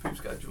very weird poop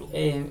schedule.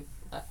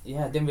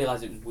 Yeah, I didn't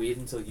realise it was weird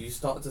until you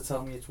started to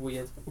tell me it's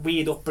weird.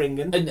 Weird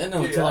upbringing. And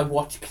no, until Yeah. I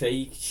watch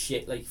Craig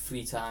shit like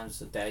 3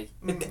 times a day.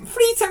 3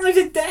 times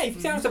a day.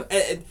 3 times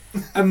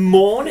a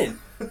morning.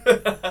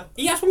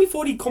 He asked me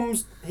before he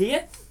comes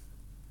here.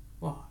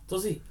 What?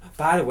 Does he?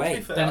 By the To be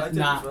way, fair, Then- I did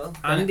nah. as well.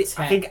 Andy, Then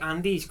I at think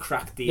Andy's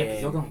cracked the Yeah,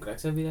 because you're going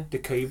Greg's every day. the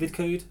COVID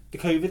code. The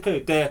COVID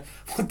code. The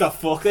what the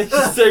fuck? This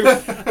is so. I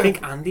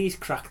think Andy's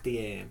cracked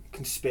the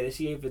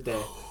conspiracy over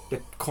the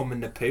cum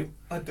and the poo.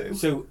 I do.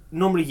 So a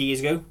number of years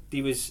ago,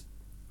 there was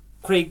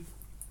Craig.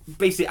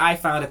 Basically, I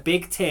found a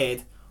big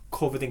turd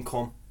covered in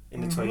cum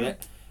in the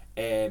toilet.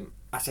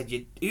 I said,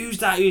 "Who's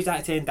that? Who's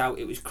that?" It turned out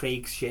it was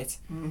Craig's shit.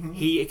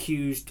 He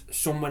accused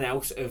someone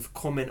else of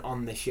coming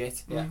on the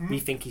shit. Yeah. We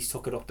think he's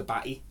took it up the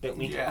batty, don't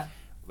we? Yeah,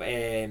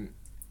 Um,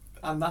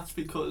 and that's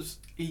because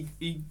he.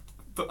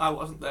 But I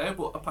wasn't there.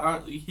 But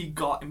apparently he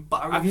got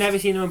embarrassed. I've never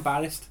seen him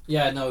embarrassed.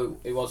 Yeah, no,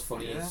 it was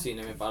funny Yeah. seeing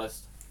him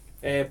embarrassed.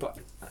 But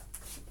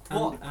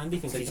What? Andy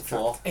thinks It's like he's the trapped.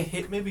 floor. It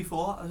hit me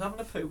before. I was having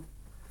a poo,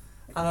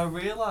 and I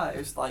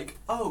realised, like,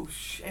 oh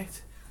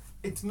shit,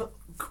 it's not.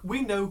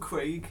 We know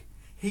Craig.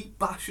 He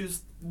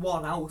bashes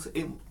one out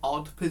in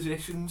odd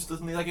positions,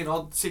 doesn't he? Like in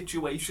odd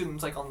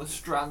situations, like on the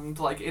strand,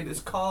 like in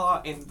his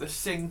car, in the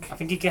sink. I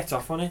think he gets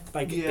off on it,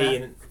 like Yeah.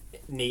 being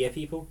near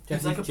people.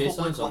 He's like a Jizz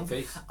on his public own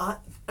face.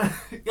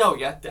 Oh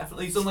yeah,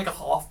 definitely. He's done like a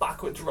half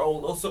backwards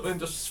roll or something, and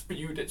just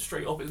spewed it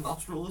straight up his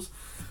nostrils.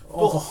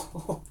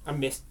 Oh. I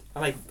missed.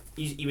 Like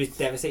he was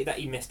devastated that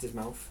he missed his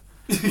mouth.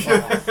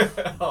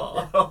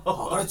 Oh,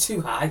 I got it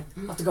too high.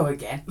 I have to go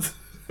again.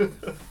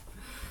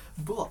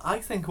 But I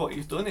think what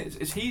he's done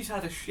is he's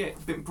had a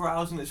shit, been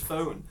browsing his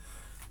phone,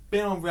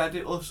 been on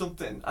Reddit or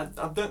something. I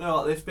don't know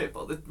about this bit,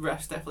 but the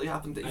rest definitely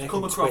happened. He's And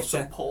come from across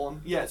Twitter. some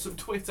porn. Yeah, some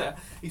Twitter.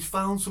 He's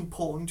found some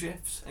porn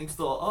gifs, and he's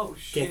thought, oh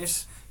shit,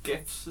 Gifs.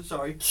 gifs.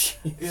 Sorry.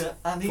 Yeah,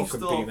 and he's Fucking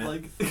thought boomer.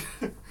 like,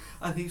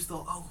 and he's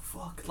thought, oh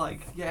fuck,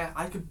 like yeah,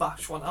 I could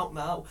bash one out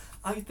now.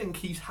 I think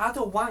he's had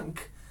a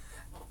wank,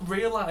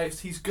 realised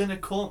he's gonna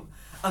come,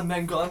 and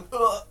then gone,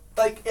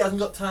 like he hasn't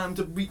got time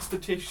to reach the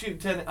tissue.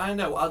 I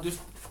know, I'll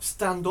just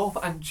stand up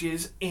and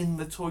jizz in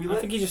the I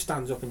toilet. think he just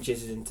stands up and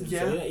jizzes into the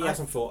Yeah, toilet. He I-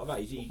 hasn't thought about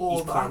it. He's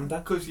Or planned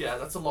that. because yeah,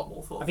 that's a lot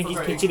more thought. I think he's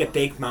for pictured a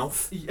big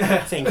mouth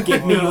Yeah. saying,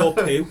 "Give me your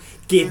poo,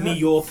 give me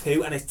your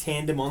poo," and it's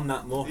turned him on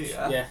that much.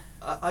 Yeah. Yeah.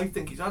 I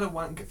think he's had a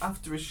wank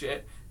after a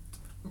shit.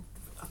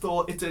 I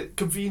thought it's a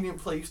convenient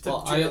place to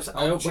Well, jizz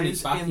I hope when he's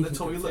jizz back in he the can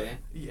toilet. confirm,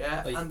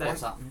 Yeah, like, and then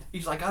what's happened.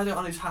 he's like had it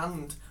on his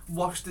hand,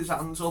 washed his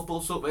hands up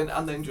or something,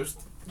 and then just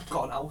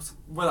gone out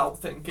without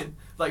thinking,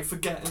 like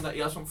forgetting that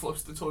he hasn't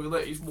flushed the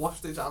toilet. He's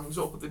washed his hands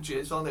up with the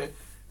jizz on it,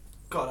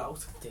 got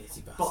out.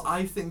 Dirty bastard. But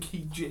I think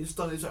he jizzed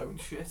on his own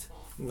shit.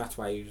 And that's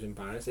why he was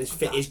embarrassed.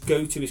 His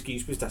go-to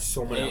excuse was that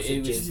someone else it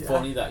had was jizzed. Yeah.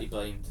 funny that he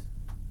blamed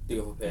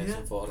the other person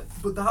Yeah. for it.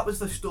 But that was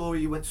the story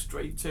he went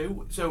straight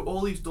to. So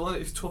all he's done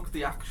is took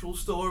the actual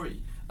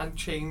story and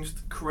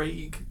changed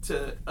Craig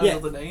to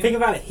another name. Think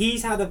about it.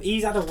 He's had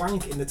a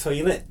wank in the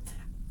toilet.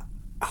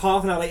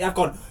 Half an hour later, I've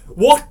gone,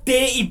 what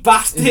dirty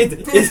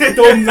bastard has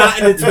done that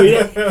in the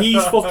toilet?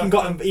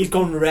 He's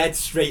gone red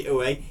straight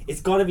away. It's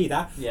got to be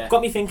that. Yeah.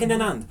 Got me thinking,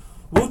 Anand,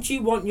 would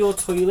you want your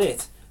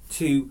toilet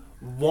to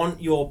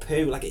want your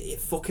poo? Like it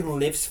fucking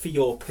lives for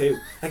your poo.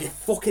 Like it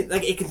fucking,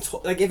 like it can,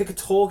 like if it could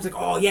talk, it's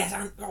like, oh yes,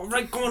 oh,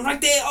 right, go on,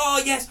 right there.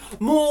 Oh yes,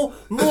 more.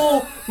 Come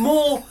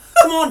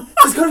on,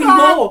 there's got to be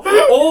more.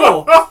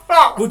 Or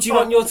would you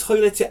want your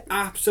toilet to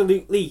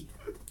absolutely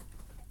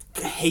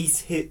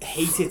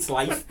hate its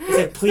life? He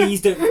said,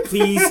 please,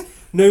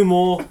 no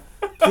more.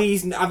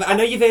 Please, I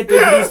know you've heard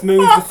these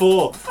moans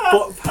before,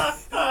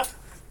 but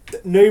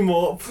no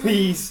more,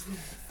 please.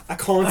 I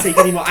can't take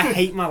any more. I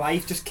hate my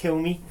life. Just kill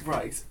me.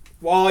 Right.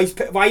 Why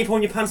are you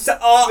pulling your pants?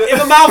 Oh, in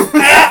my mouth.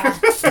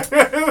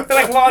 They're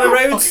like Lana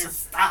Rhodes.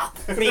 Stop.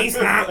 Please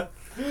stop.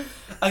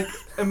 I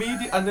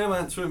know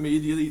answer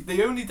immediately.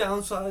 The only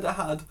downside I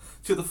had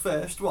to the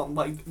first one,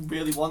 like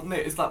really wanting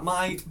it, is that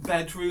my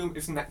bedroom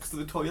is next to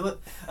the toilet,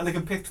 and I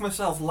can picture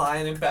myself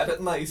lying in bed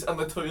at night and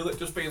the toilet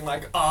just being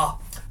like,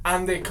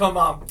 Andy, come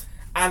on.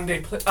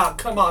 Andy,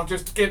 come on,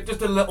 just a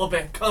little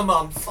bit, come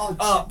on.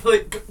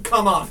 Please,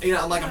 come on. You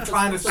know, like I'm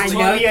trying to I sleep.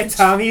 know your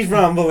Tommy's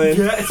rambling.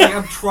 Yeah, it's like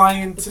I'm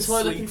trying to The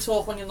toilet can sleep.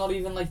 talk when you're not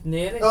even like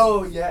near it.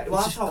 Oh yeah,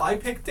 well, that's how I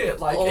picked it.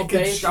 Like all it could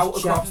day, it's shout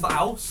just across shouting. the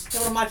house.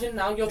 Can you imagine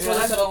now your Yeah.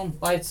 toilet's at home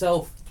by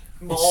itself?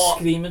 It's More,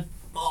 screaming.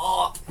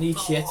 more, Need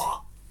more. shit.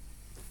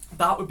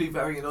 That would be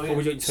very annoying. Or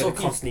would you instead of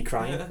Sucky. constantly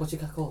crying? Yeah. What's your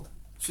cat called?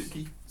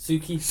 Suki.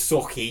 Suki.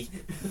 Sucky.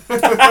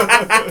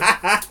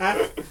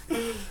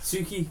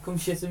 Suki, come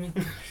shit at me.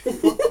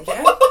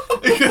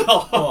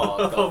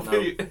 Oh, God, no.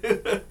 Pete.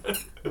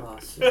 Oh,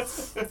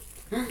 shit.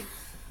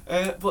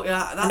 But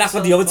yeah, And that's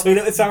what the other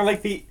toilet would sound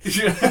like, Pete.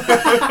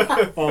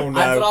 Oh I'd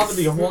no. rather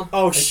the other one.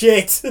 Oh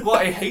shit.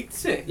 What, he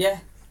hates it? Yeah.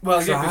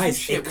 Well, yeah, 'cause he Cries.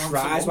 shit It once a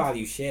cries month. while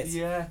you shit.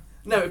 Yeah.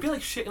 No, it'd be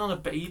like shitting on a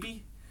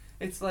baby.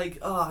 It's like,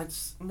 no.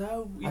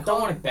 You I can't.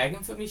 don't want it begging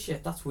for me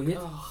shit. That's weird.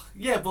 Oh,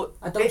 yeah, but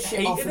I don't it shit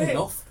hated often it.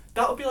 enough.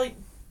 That would be like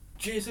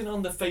jizzing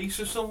on the face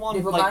of someone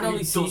Yeah, but like mine who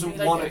only sees doesn't me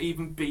like want to it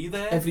even be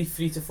there. Every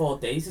 3 to 4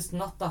 days, it's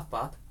not that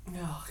bad.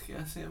 Oh,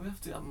 yeah, see, we have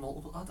to do that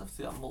multiple. I'd have to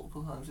do that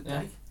multiple times a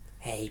Yeah. day.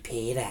 Hey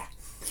Peter,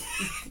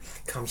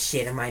 come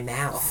shit in my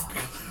mouth.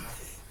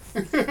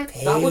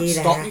 That would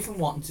stop me from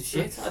wanting to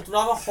shit. I'd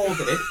rather hold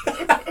it in.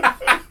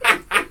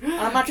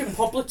 And imagine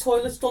public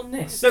toilets done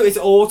this. No, it's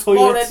all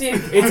toilets. Already.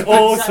 It's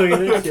all Exactly.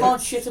 toilets. I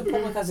can't shit in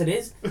public as it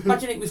is.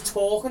 Imagine it was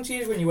talking to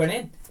you when you went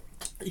in.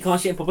 You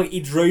can't shit in public. He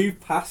drove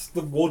past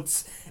the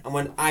woods and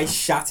when I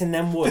shat in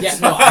them woods. Yeah,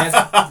 no,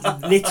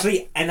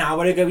 Literally an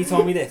hour ago he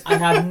told me this. I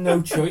had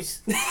no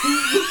choice.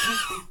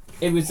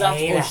 It was that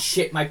Hey, or that-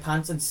 shit my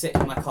pants and sit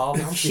in my car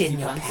with Don't shit shit in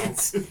your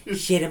pants. pants.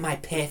 Shit in my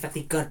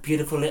perfectly good,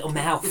 beautiful little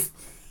mouth.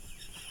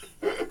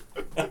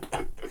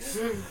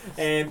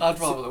 I'd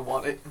rather than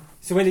want it.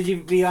 So when did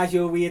you realise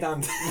you were weird,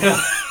 and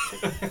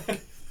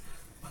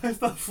Is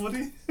that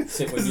funny? Sit this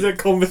when is you, a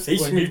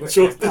conversation when you you-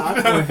 just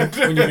had.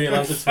 when you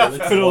realise the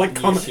toilet's Put all like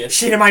wanting your comment,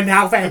 shit in my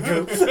mouth,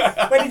 Andrew.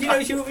 When did you know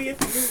you were weird?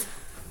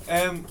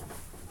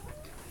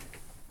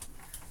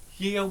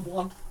 Year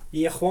one.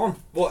 Year one.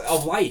 What,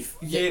 of life?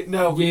 Year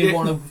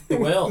one of the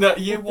world. No,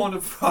 year one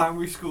of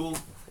primary school.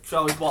 So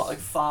I was what, like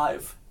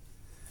 5.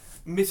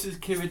 Mrs.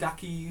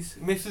 Kyriakidis.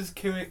 Mrs.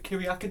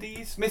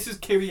 Kyriakidis.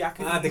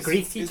 Ah, the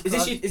Greek teacher.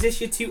 Is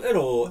this your tutor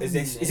or is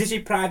this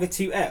your private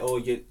tutor or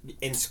your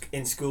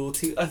in school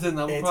tutor? I didn't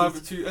have a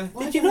private tutor.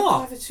 Why Did do you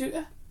not? have a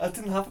tutor? I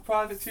didn't have a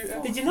private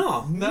tutor. Did you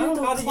not? No.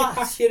 Middle How did you class.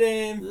 pass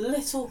your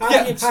Little. How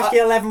Yeah, did you pass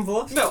your 11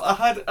 plus? No, I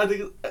had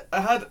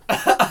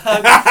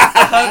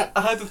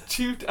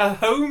a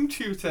home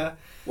tutor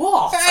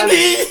What?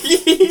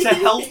 to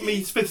help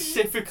me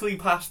specifically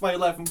pass my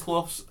 11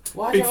 plus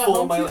Why do you have a before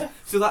home my tutor?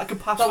 so that I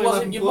could pass That my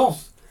wasn't 11 your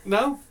plus.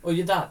 No, Or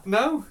your dad?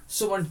 no.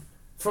 Someone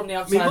from the My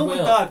outside mum world?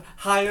 and dad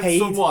hired Paid.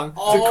 someone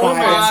Oh to come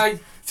my! in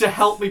to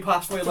help me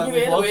pass my Can you 11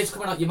 hear the plus. words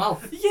coming out your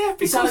mouth? Yeah,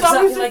 because sound I was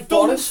exactly like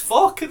dumb Boris. as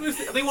fuck.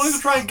 They wanted to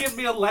try and give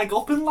me a leg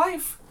up in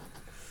life.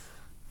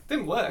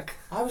 Didn't work.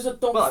 I was a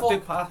dumb Well, I fuck.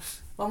 did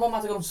pass. My mum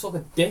had to go and suck a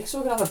dick so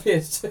I could have a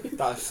PS2.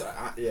 That's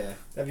yeah.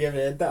 Have you ever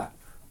heard that?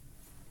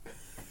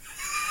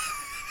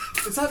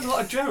 Is that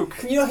not a joke?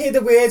 Can you not hear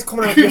the words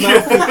coming out of your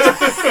mouth?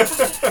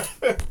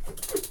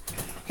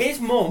 His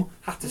mum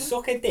had to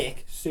suck a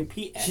dick so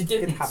Peter She could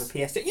didn't. have a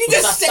PS2. You But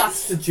just said.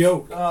 that's the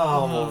joke.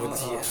 Oh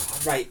dear.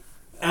 Right,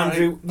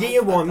 Andrew.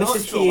 Year one. I'm not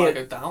Mrs. sure I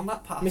Keir, go down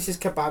that path. Mrs.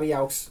 Kebabi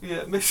House,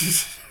 Yeah,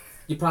 Mrs.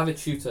 Your private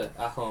tutor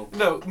at home.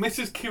 No,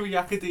 Mrs. the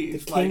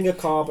Kyriakidis. king Like,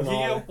 of carbonara.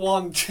 year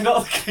one. Do you know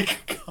the king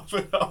of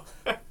carbonara?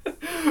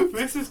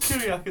 Mrs.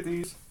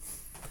 Kyriakidis.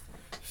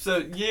 So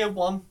year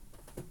one.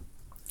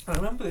 I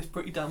remember this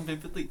pretty damn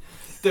vividly.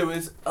 There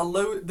was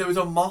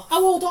a moth.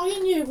 How old are you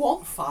in year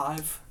one?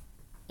 5.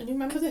 And you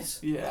remember this?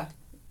 Yeah.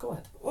 Go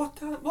ahead.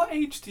 What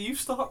age do you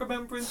start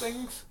remembering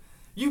things?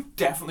 You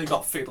definitely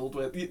got fiddled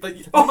with. The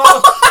amount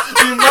of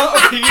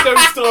pedo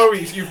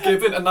stories you've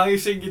given, and now you're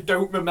saying you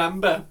don't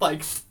remember,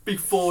 like,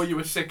 before you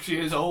were 6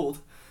 years old.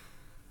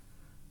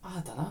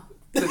 I don't know.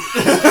 You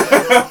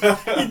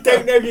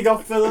don't know if you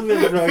got filmed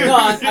with it, right?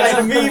 No,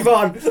 Let's move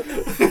on.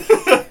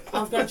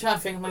 I'm going to try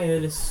and think of my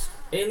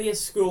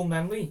earliest school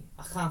memory.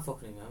 I can't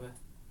fucking remember.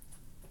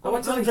 I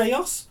went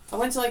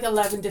to like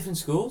 11 different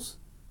schools.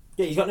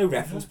 Yeah, he's got no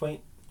reference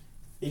point.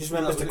 He just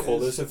remembers the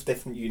colours of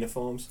different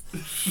uniforms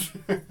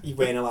he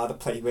weren't allowed to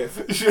play with.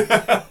 He's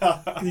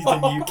the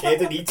new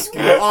kid in each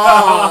school.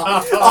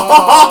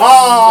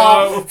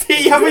 Oh,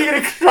 Pete, are we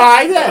going to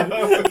cry then?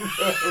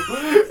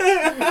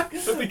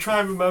 Let me try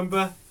and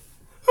remember.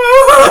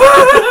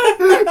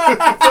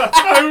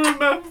 I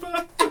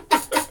remember.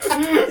 I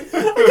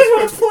just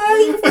want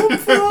to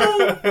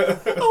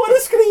play. I want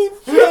to scream.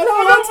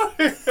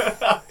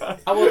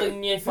 I was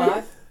in year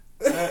 5.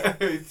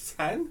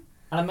 10?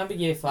 And I remember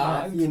year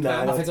 5. You know,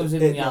 I think I was in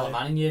the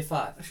Alaman in year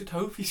 5. I should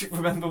hope you should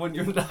remember when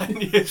you were 9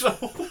 years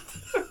old.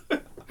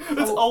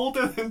 That's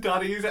older than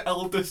Daddy's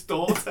eldest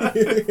daughter.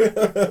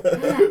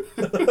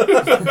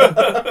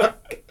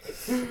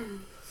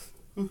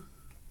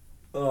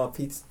 Oh,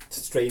 Pete's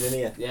straining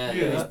here. Yeah.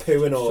 Yeah. He's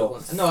pooing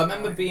all. No, I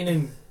remember being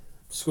in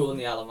school in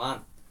the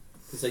Alaman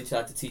because they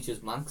tried to teach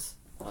us Manx.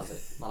 I was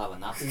like, not having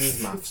that. He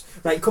needs maths.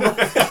 Right, come on.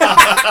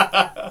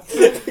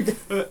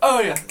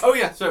 Oh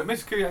yeah. So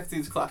Miss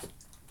Kyriakides' class.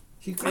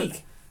 She's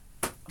Greek.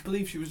 I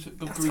believe she was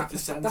of Greek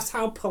descent. That's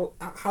how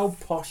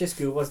posh a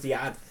school was they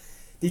had.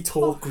 They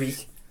taught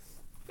Greek.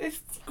 This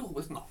school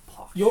was not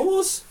posh.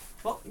 Yours?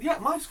 Well, yeah,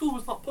 my school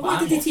was not posh. Why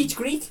did they teach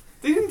Greek?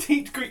 They didn't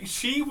teach Greek.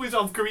 She was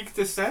of Greek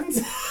descent.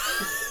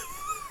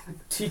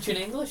 Teaching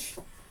English?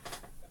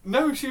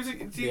 No, she was.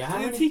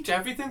 They teach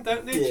everything,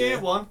 don't they? Yeah. Year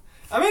 1.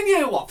 I'm in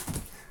year 1.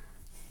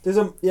 There's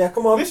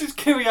come on. This is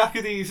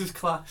Kyriakides'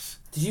 class.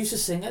 Did you used to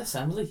sing at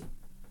assembly?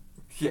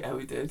 Yeah,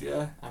 we did.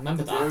 Yeah. I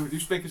remember Yeah, that. we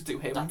used to make us do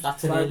hymns.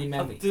 That's an early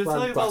memory. Did I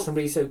tell you about?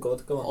 Glastonbury's so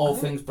good. Go on. All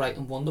things bright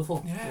and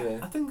wonderful. Yeah, Yeah.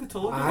 I think I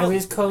told you. I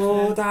was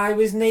cold, I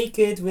was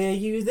naked, were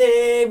you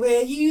there,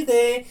 were you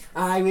there?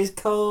 I was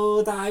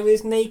cold, I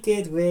was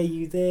naked, were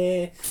you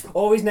there?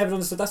 Always never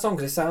understood that song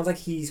because it sounds like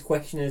he's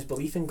questioning his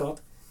belief in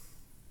God.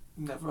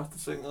 Never have to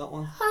sing that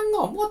one. Hang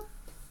on, what?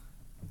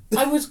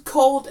 I was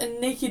cold and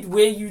naked,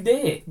 were you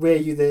there? Were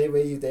you there, were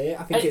you there?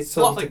 I think Hey, it's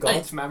talking Like to God.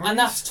 God's memories. And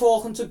that's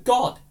talking to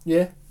God.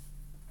 Yeah.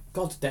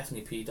 God's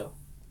definitely pedo.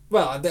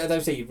 Well, I don't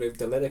say you wrote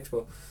the lyrics,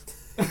 but...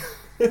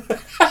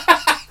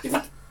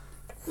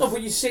 No,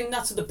 but you sing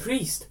that to the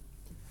priest.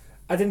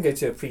 I didn't go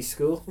to a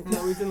preschool.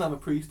 No, we didn't have a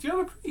priest. Do you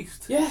have a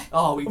priest? Yeah.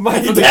 Oh, we My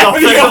definitely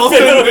definitely got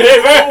fiddled.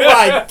 Oh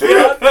my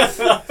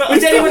god!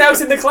 Was anyone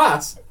else in the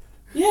class?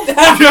 Yeah.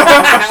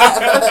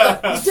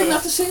 You didn't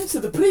have to sing to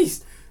the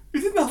priest. We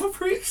didn't have a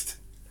priest.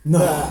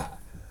 No.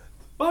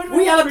 Why did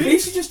We had a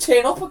priest who just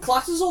turn up at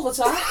classes all the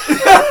time.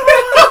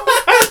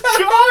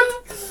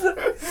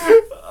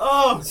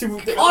 Oh, Honest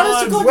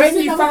to God, When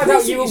didn't you have a found out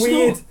priest you at were your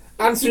weird, school.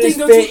 answering You is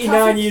didn't go to a 39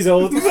 Catholic- years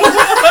old. you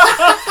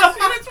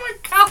went to a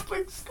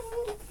Catholic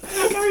school.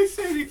 Now he's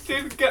saying he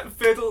didn't get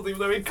fiddled even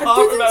though he can't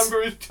didn't.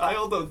 remember his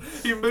childhood.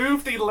 He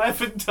moved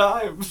 11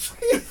 times.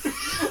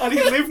 And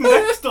he lived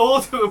next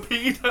door to a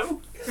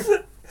pedo.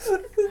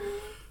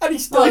 And he Oh,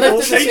 still I lived in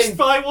the Chased same-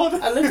 by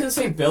one. I lived in the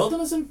same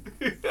building as him.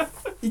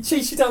 He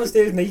chased you down the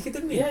stairs naked,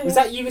 didn't he? Yeah, Was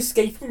yeah. that you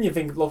escaping and you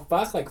think, look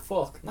back, like,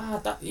 fuck? Nah,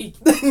 he...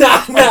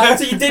 nah,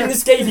 so you didn't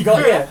escape, you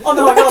got here. Oh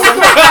no, I got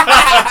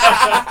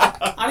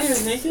And he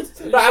was naked.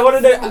 Right, I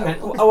want to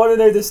know. I want to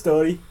know this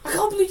story. I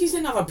can't believe you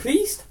didn't have a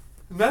priest.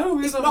 No,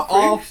 we It's didn't not have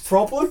a our priest.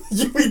 problem.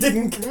 We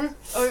didn't.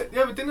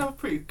 Yeah, we didn't have a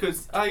priest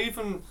because I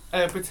even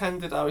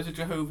pretended I was a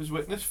Jehovah's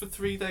Witness for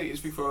 3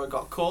 days before I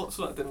got caught,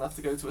 so I didn't have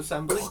to go to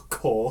assembly. Got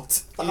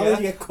caught. How Yeah. did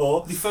you get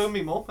caught? They phoned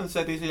me mum and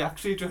said, "Is he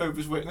actually a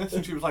Jehovah's Witness?"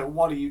 And she was like,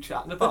 "What are you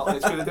chatting about?"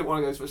 It's because I didn't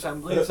want to go to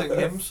assembly and sing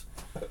hymns.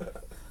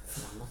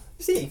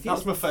 See, That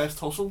was my first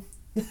hustle.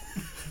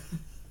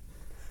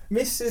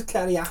 Mrs.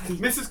 Kyriaki.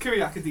 Mrs. Is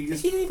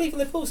Kyriakides. she the people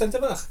Liverpool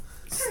centre back?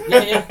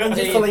 Yeah. And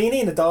just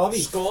Fellaini in the derby.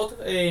 Scored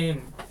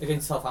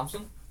against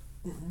Southampton.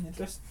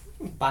 Interesting.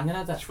 Banging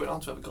at that. She went on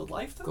to have a good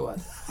life. Though. Go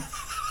ahead.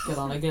 Get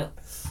on, girl.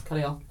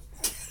 Carry on.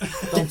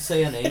 Don't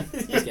say her name.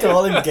 You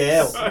call him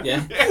Gail.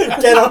 Yeah.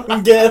 Get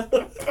on, Gail.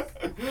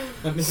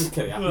 Mrs.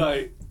 Kyriaki.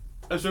 Right.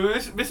 So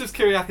Mrs.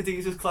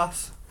 Kyriakides'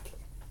 class,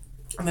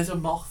 and there's a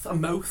moth,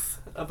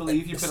 I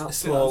believe you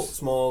pronounce it as.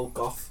 Small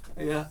goth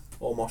Yeah,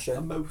 or a mosher.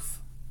 moth.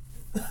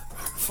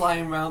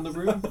 Flying around the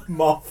room.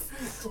 Moth.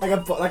 Like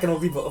an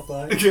ugly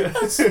butterfly. Yeah.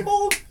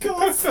 Small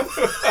goth.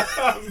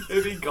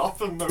 Maybe goth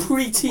and moth.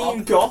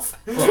 Preteen goth.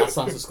 Well, that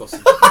sounds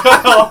disgusting.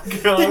 Oh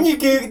god.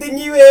 Didn't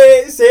you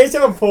search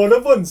him on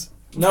Pornhub once?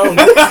 No. No.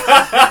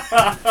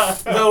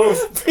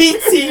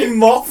 Preteen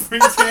moth.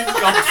 Preteen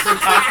goth and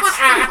hats.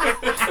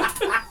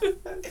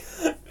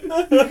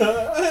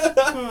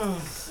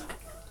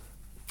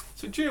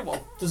 So year 1.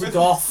 There's a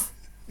goth.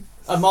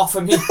 A moth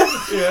for me.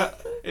 Yeah.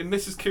 In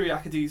Mrs.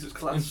 Kyriakides' In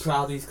class.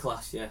 Proudy's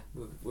class, yeah.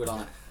 We're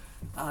on it.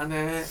 And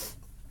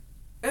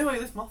anyway,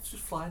 this moth's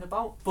just flying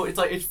about, but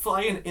it's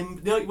flying in.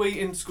 You know, like, way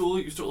in school,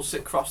 you used to all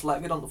sit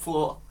cross-legged on the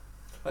floor.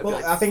 Like, Well,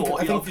 like I think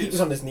 40 of Pete yous.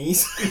 was on his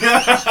knees.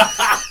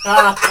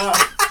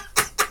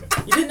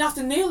 You didn't have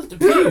to kneel at the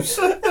pews.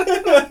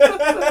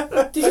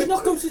 Did you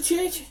not go to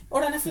church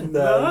or anything?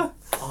 No.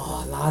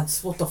 Oh,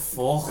 lads, what the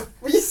fuck?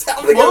 What are you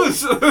sounding like?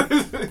 Was.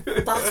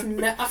 That's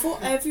I thought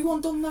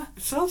everyone done that.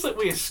 It sounds like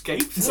we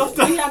escaped.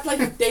 We had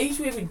like days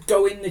where we'd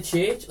go in the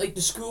church, like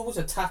the school was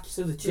attached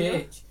to the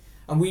church,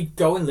 and we'd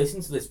go and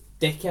listen to this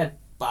dickhead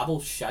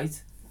babble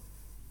shite.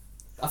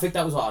 I think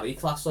that was RE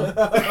class, though.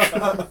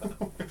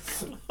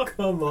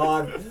 Come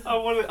on.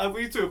 I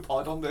need to do a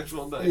pod on this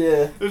one day.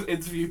 Yeah. Just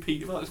interview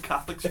Pete about his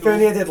Catholic If school.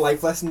 only I did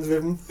life lessons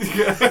with him.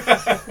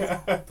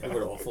 They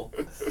were awful.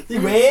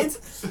 You weird.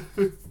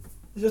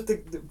 Just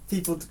the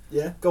people.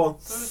 Yeah, go on.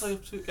 What was I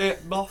up to?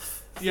 Moth.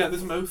 Yeah,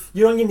 there's a moth.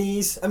 You're on your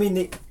knees. I mean,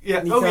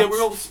 Yeah. Kneecaps. Oh yeah,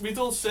 we'd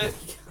all sit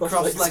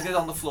Cross-legged. cross-legged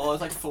on the floor. There's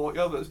like 40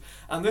 of us,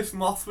 and this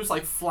moth was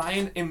like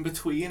flying in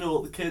between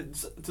all the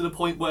kids to the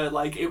point where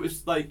like it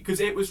was like because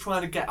it was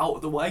trying to get out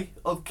of the way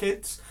of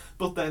kids,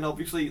 but then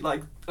obviously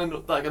like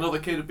another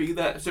kid would be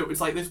there, so it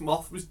was like this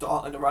moth was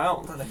darting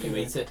around. You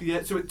ate it.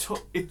 Yeah, so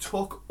it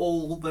took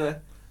all the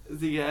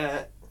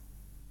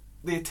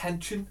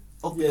attention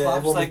of the Yeah, class,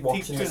 everyone was like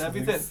watching teacher this and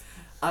everything. move.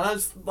 And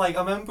as like I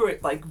remember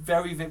it like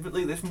very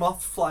vividly, this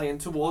moth flying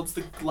towards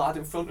the lad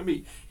in front of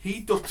me. He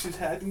ducks his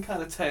head and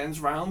kind of turns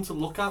round to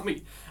look at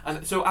me,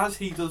 and so as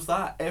he does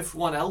that,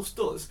 everyone else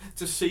does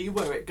to see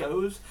where it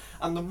goes,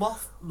 and the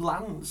moth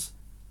lands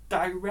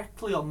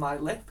directly on my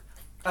lip.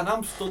 And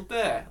I'm stood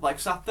there, like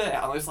sat there,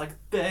 and there's like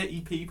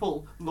 30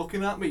 people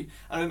looking at me.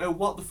 I don't know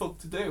what the fuck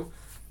to do.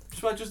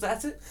 So I just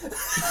ate it.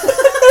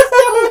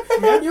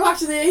 You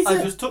actually ate I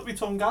it? just took my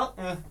tongue out.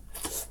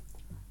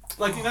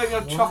 Like, you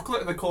have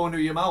chocolate in the corner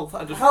of your mouth.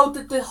 I just How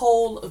did the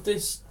whole of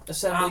this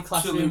assembly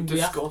classroom absolute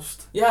react?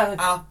 disgust. Yeah,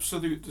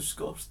 Absolute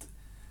disgust.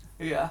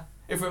 Yeah.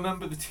 If I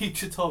remember, the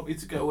teacher told me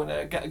to go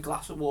and get a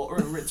glass of water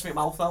and rinse my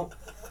mouth out.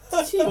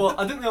 But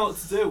I didn't know what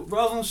to do.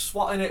 Rather than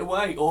swatting it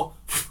away or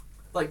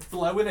like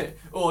blowing it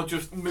or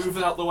just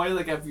moving out the way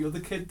like every other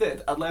kid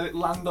did, I'd let it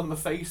land on my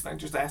face and then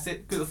just ate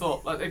it because I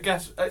thought, like, I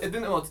guess I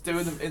didn't know what to do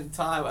with them in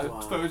time. I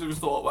suppose I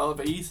just thought, well, if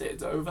I eat it,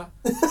 it's over.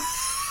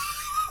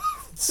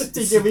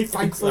 Teacher will be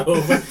thankful.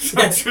 over.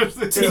 I just-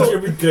 Teacher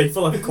would be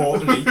grateful I've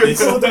caught and eat this.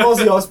 He called him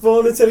Ozzy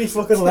Osbourne until he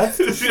fucking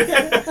left.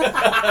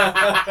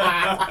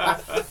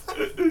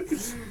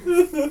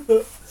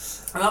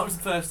 And that was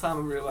the first time I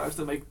realised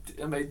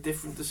I made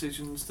different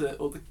decisions to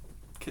other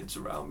kids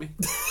around me.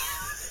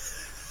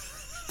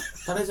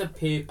 That is a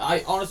peer.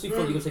 I honestly thought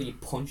you were going to say you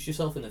punched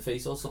yourself in the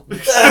face or something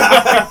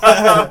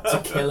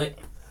to kill it.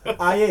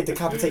 I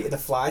decapitated a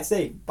fly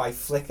today by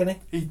flicking it.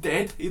 He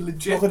did. He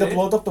legit Look at the did.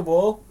 blood up the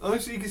wall.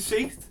 Honestly, you can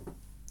see it.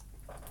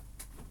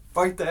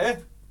 Right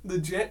there.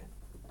 Legit.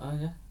 Oh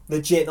yeah.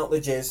 Legit, not the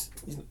jizz.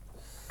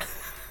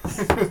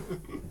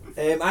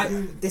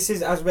 This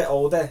is as a bit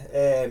older.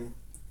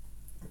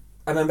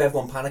 I remember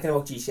everyone panicking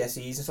about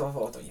GCSEs and stuff. I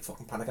thought, don't you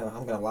fucking panic, I'm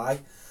going to lie.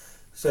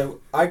 So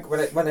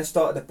when I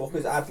started the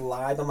bookers, I'd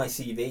lied on my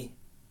CV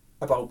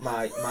about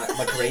my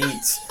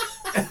grades.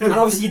 And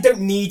obviously you don't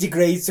need your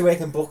grades to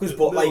work in bookers,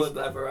 but no like one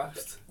ever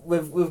asked.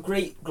 with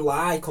great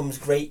lie comes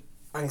great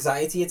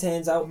anxiety, it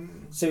turns out.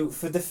 So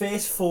for the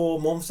first 4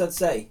 months, I'd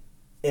say,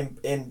 in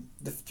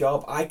the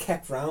job, I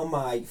kept round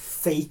my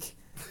fake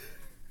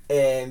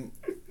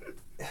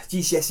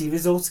GCSE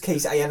results in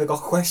case I ever got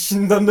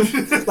questioned on them.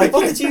 Like,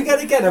 what did you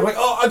get again? I'm like,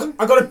 oh,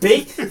 I got a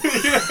B. But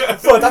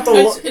that's a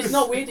lot. It's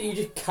not weird that you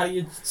just carry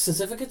your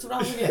certificates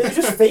around with They were you.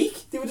 just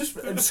fake. They were just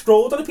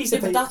scrolled on a piece Yeah,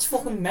 of but paper. that's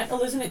fucking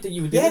mental, isn't it? That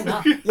you were Yeah, doing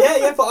that.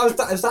 yeah, but I was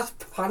that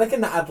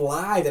panicking that I'd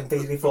lied and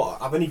basically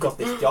thought I've only got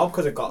this job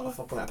because I got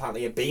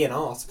apparently a B in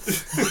art.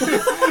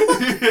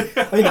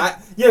 I mean, I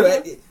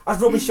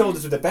rub my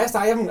shoulders with the best.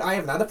 I haven't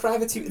had a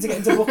private tutor to get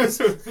into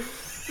bookers.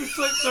 It's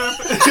like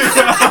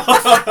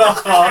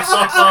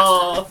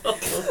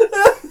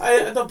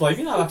I don't blame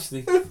you now,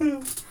 actually.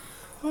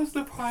 What's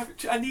the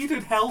private? I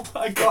needed help.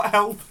 I got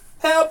help.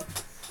 Help!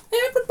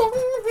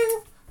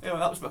 Anyway,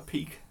 that was my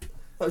peak.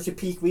 That was your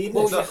peak weirdness.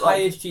 What was your Not like-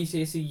 highest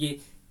GCSE you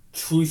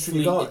truthfully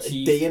You got a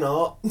achieved? D in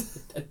art.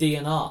 A D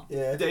in art.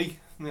 Yeah. D.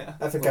 Yeah.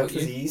 I think What out about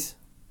was you? E's.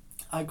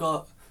 I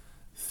got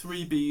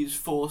 3 B's,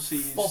 4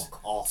 C's, Fuck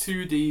off.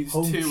 2 D's,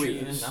 Home 2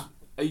 tuning E's, that.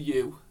 a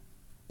U.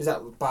 Is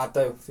that bad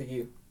though for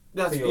you?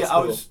 That's, For your yeah, I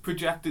school? was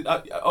projected.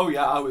 I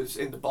was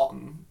in the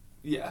bottom.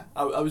 Yeah,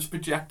 I was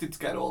projected to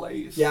get all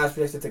A's. Yeah, I was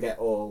predicted to get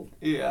all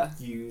Yeah,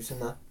 U's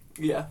and that.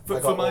 yeah. I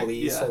But got for my all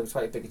E's, yeah, so it's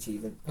quite a big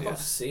achievement. I got a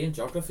C in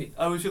geography.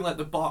 I was in like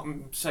the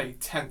bottom, say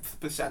 10th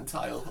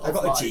percentile. I of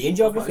got my- a G in of my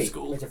geography,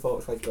 school. which I thought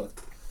was quite good.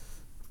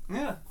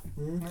 Yeah.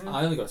 Mm. Yeah.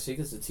 I only got a C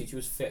because the teacher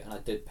was fit and I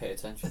did pay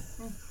attention.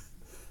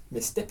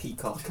 Mr.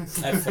 Peacock.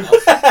 Everything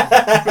else.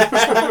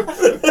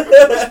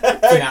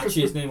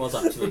 Finacci, his name was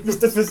actually.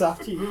 Mr.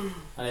 Versace.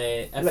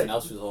 And everything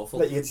else was awful.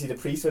 Let you get to see the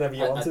priest whenever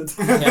you wanted.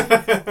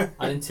 Yeah,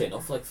 I didn't turn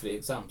off like 3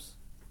 exams.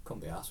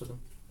 Couldn't be arsed with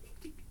them.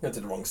 Went to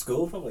the wrong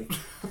school, probably.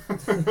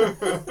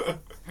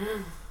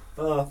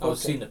 Oh, I was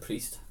okay. seeing the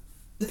priest.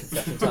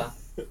 Confession time.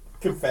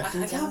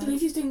 Confession I can't time.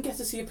 believe you didn't get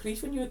to see a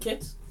priest when you were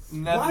kids.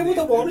 Never Why would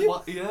I want to?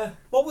 What, yeah.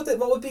 What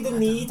would be the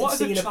need of What has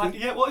seeing a a child?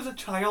 priest? Yeah. What has a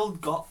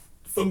child got?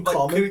 In Like,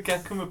 common? could it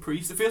get from a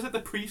priest? It feels like the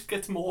priest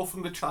gets more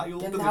from the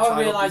child Yeah, than the now child I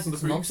realise does it's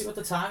from the nonsense. priest.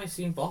 At the time I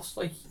seen Boss,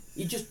 like,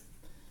 he just...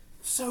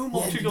 So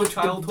much Yeah, of your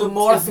childhood the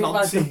more I is think about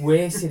it, nonsense. the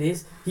worse it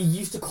is. He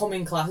used to come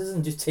in classes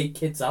and just take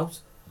kids out.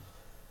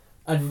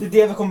 And Did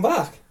they ever come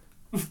back?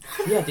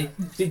 yeah,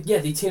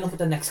 they turn up at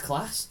the next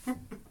class.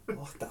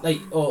 What the? Like,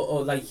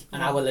 or like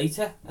an hour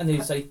later. And they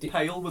was like...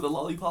 Pale with a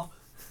lollipop.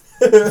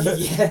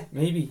 Yeah,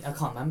 maybe. I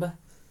can't remember.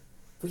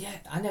 But yeah,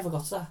 I never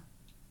got to that.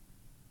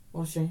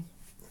 What a shame.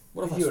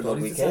 What have I You were an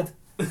ugly stories to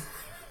kid.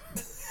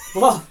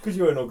 tell? What? Because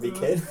you were an ugly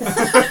kid.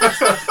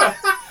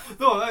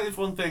 No, that is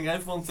one thing.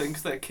 Everyone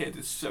thinks their kid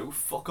is so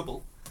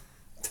fuckable.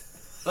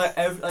 Like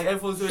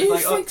everyone's always Who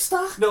like, oh, thinks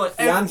that? no, like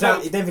He hangs no,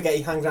 around, don't forget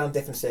he hangs around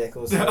different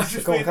circles. Yeah, I So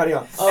just go on, mean- carry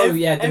on. Oh ev-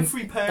 yeah,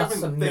 every parent that's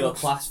a thinks, middle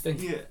class thing.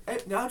 Yeah,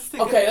 no, I just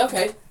think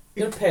Okay.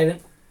 You're a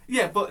parent.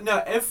 Yeah, but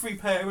no, every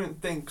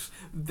parent thinks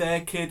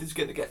their kid is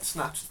going to get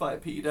snatched by a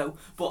pedo.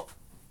 But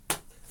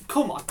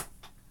come on,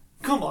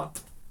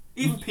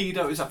 even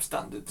pedos have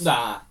standards.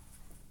 Nah.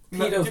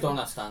 No, Pedos don't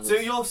have standards. So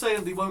you're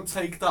saying they won't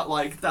take that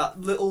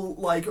little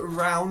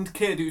round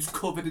kid who's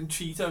covered in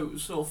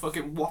Cheetos or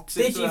fucking what's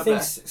it? Did you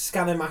think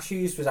Shannon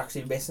Matthews was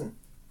actually missing?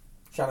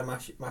 Shannon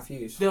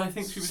Matthews? No, I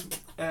think she was.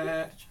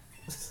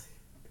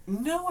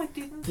 No, I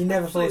didn't. You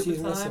never actually thought she at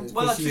was the missing? time. It's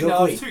Well, 'cause she's actually, no,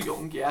 I was ugly? too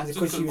young. Yeah, Is it just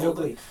because she was couldn't hold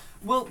it. ugly?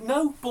 Well,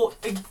 no,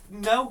 but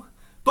no,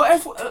 but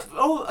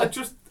everyone. I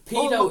just.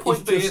 All Pedo the point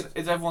is being just...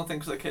 is everyone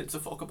thinks their kids are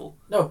fuckable.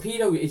 No,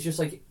 pedo is just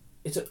like...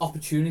 It's an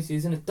opportunity,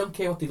 isn't it? Don't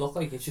care what they look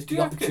like, it's just Do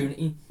the you reckon?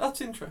 opportunity.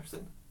 That's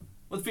interesting.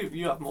 Well,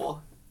 you have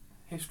more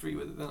history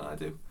with it than I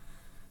do.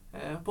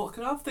 But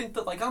can I think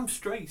that I'm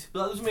straight,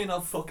 but that doesn't mean I'll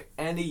fuck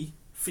any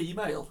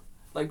female.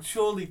 Like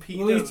surely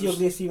Who's the pedos.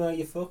 ugliest female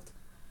you fucked?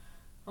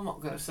 I'm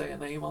not gonna say a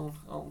name on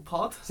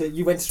pod. So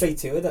you went straight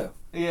to her though?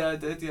 Yeah, I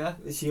did. Yeah,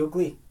 Is she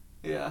ugly?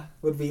 yeah.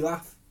 Would we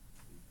laugh?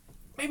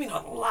 Maybe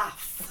not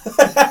laugh. You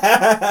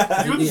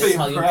The wouldn't be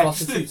Italian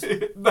impressed.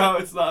 prostitute. No,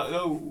 it's not.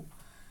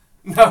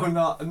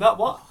 No, not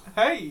what?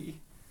 Hey,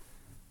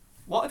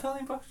 what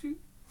Italian prostitute?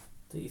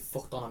 That you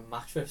fucked on a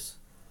mattress.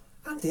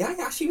 Andy, I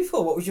asked you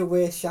before what was your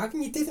worst shag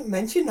and you didn't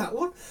mention that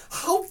one.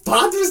 How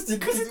bad was the...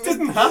 Because it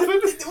didn't happen.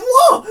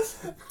 What?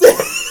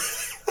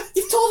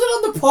 You've told it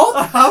on the pod?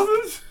 I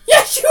haven't.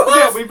 Yes, you Yeah,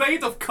 have! we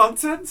made up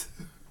content.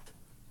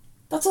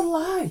 That's a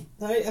lie.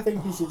 Right, I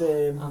think we should...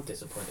 I'm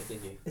disappointed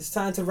in you. It's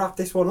time to wrap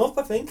this one up,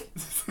 I think.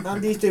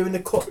 Andy's doing the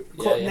cut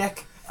Yeah, yeah.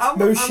 neck. And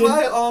Motion.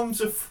 my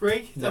arms are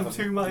free. Never, I'm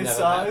to my never met a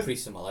side.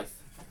 priest in my life.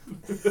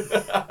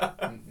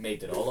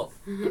 Made it all up.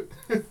 You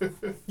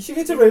should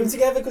go to Rome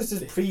together because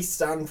there's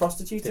priests and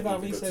prostitutes Didn't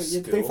about me, even so go to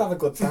you school. both have a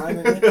good time,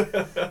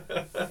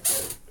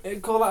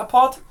 call that a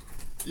pod?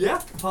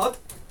 Yeah, pod.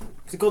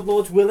 The good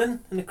Lord's willing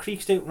and the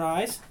creeks don't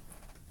rise.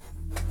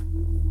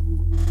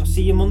 I'll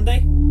see you Monday.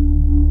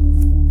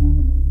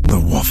 The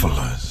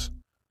Wafflers.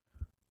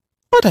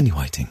 What are you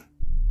waiting?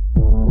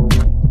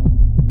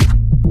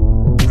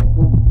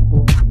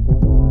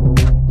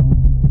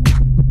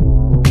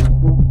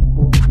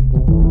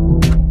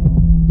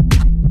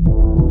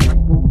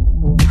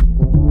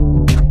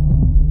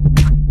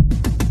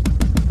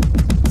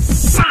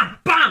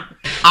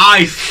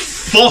 I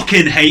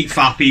fucking hate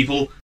fat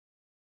people.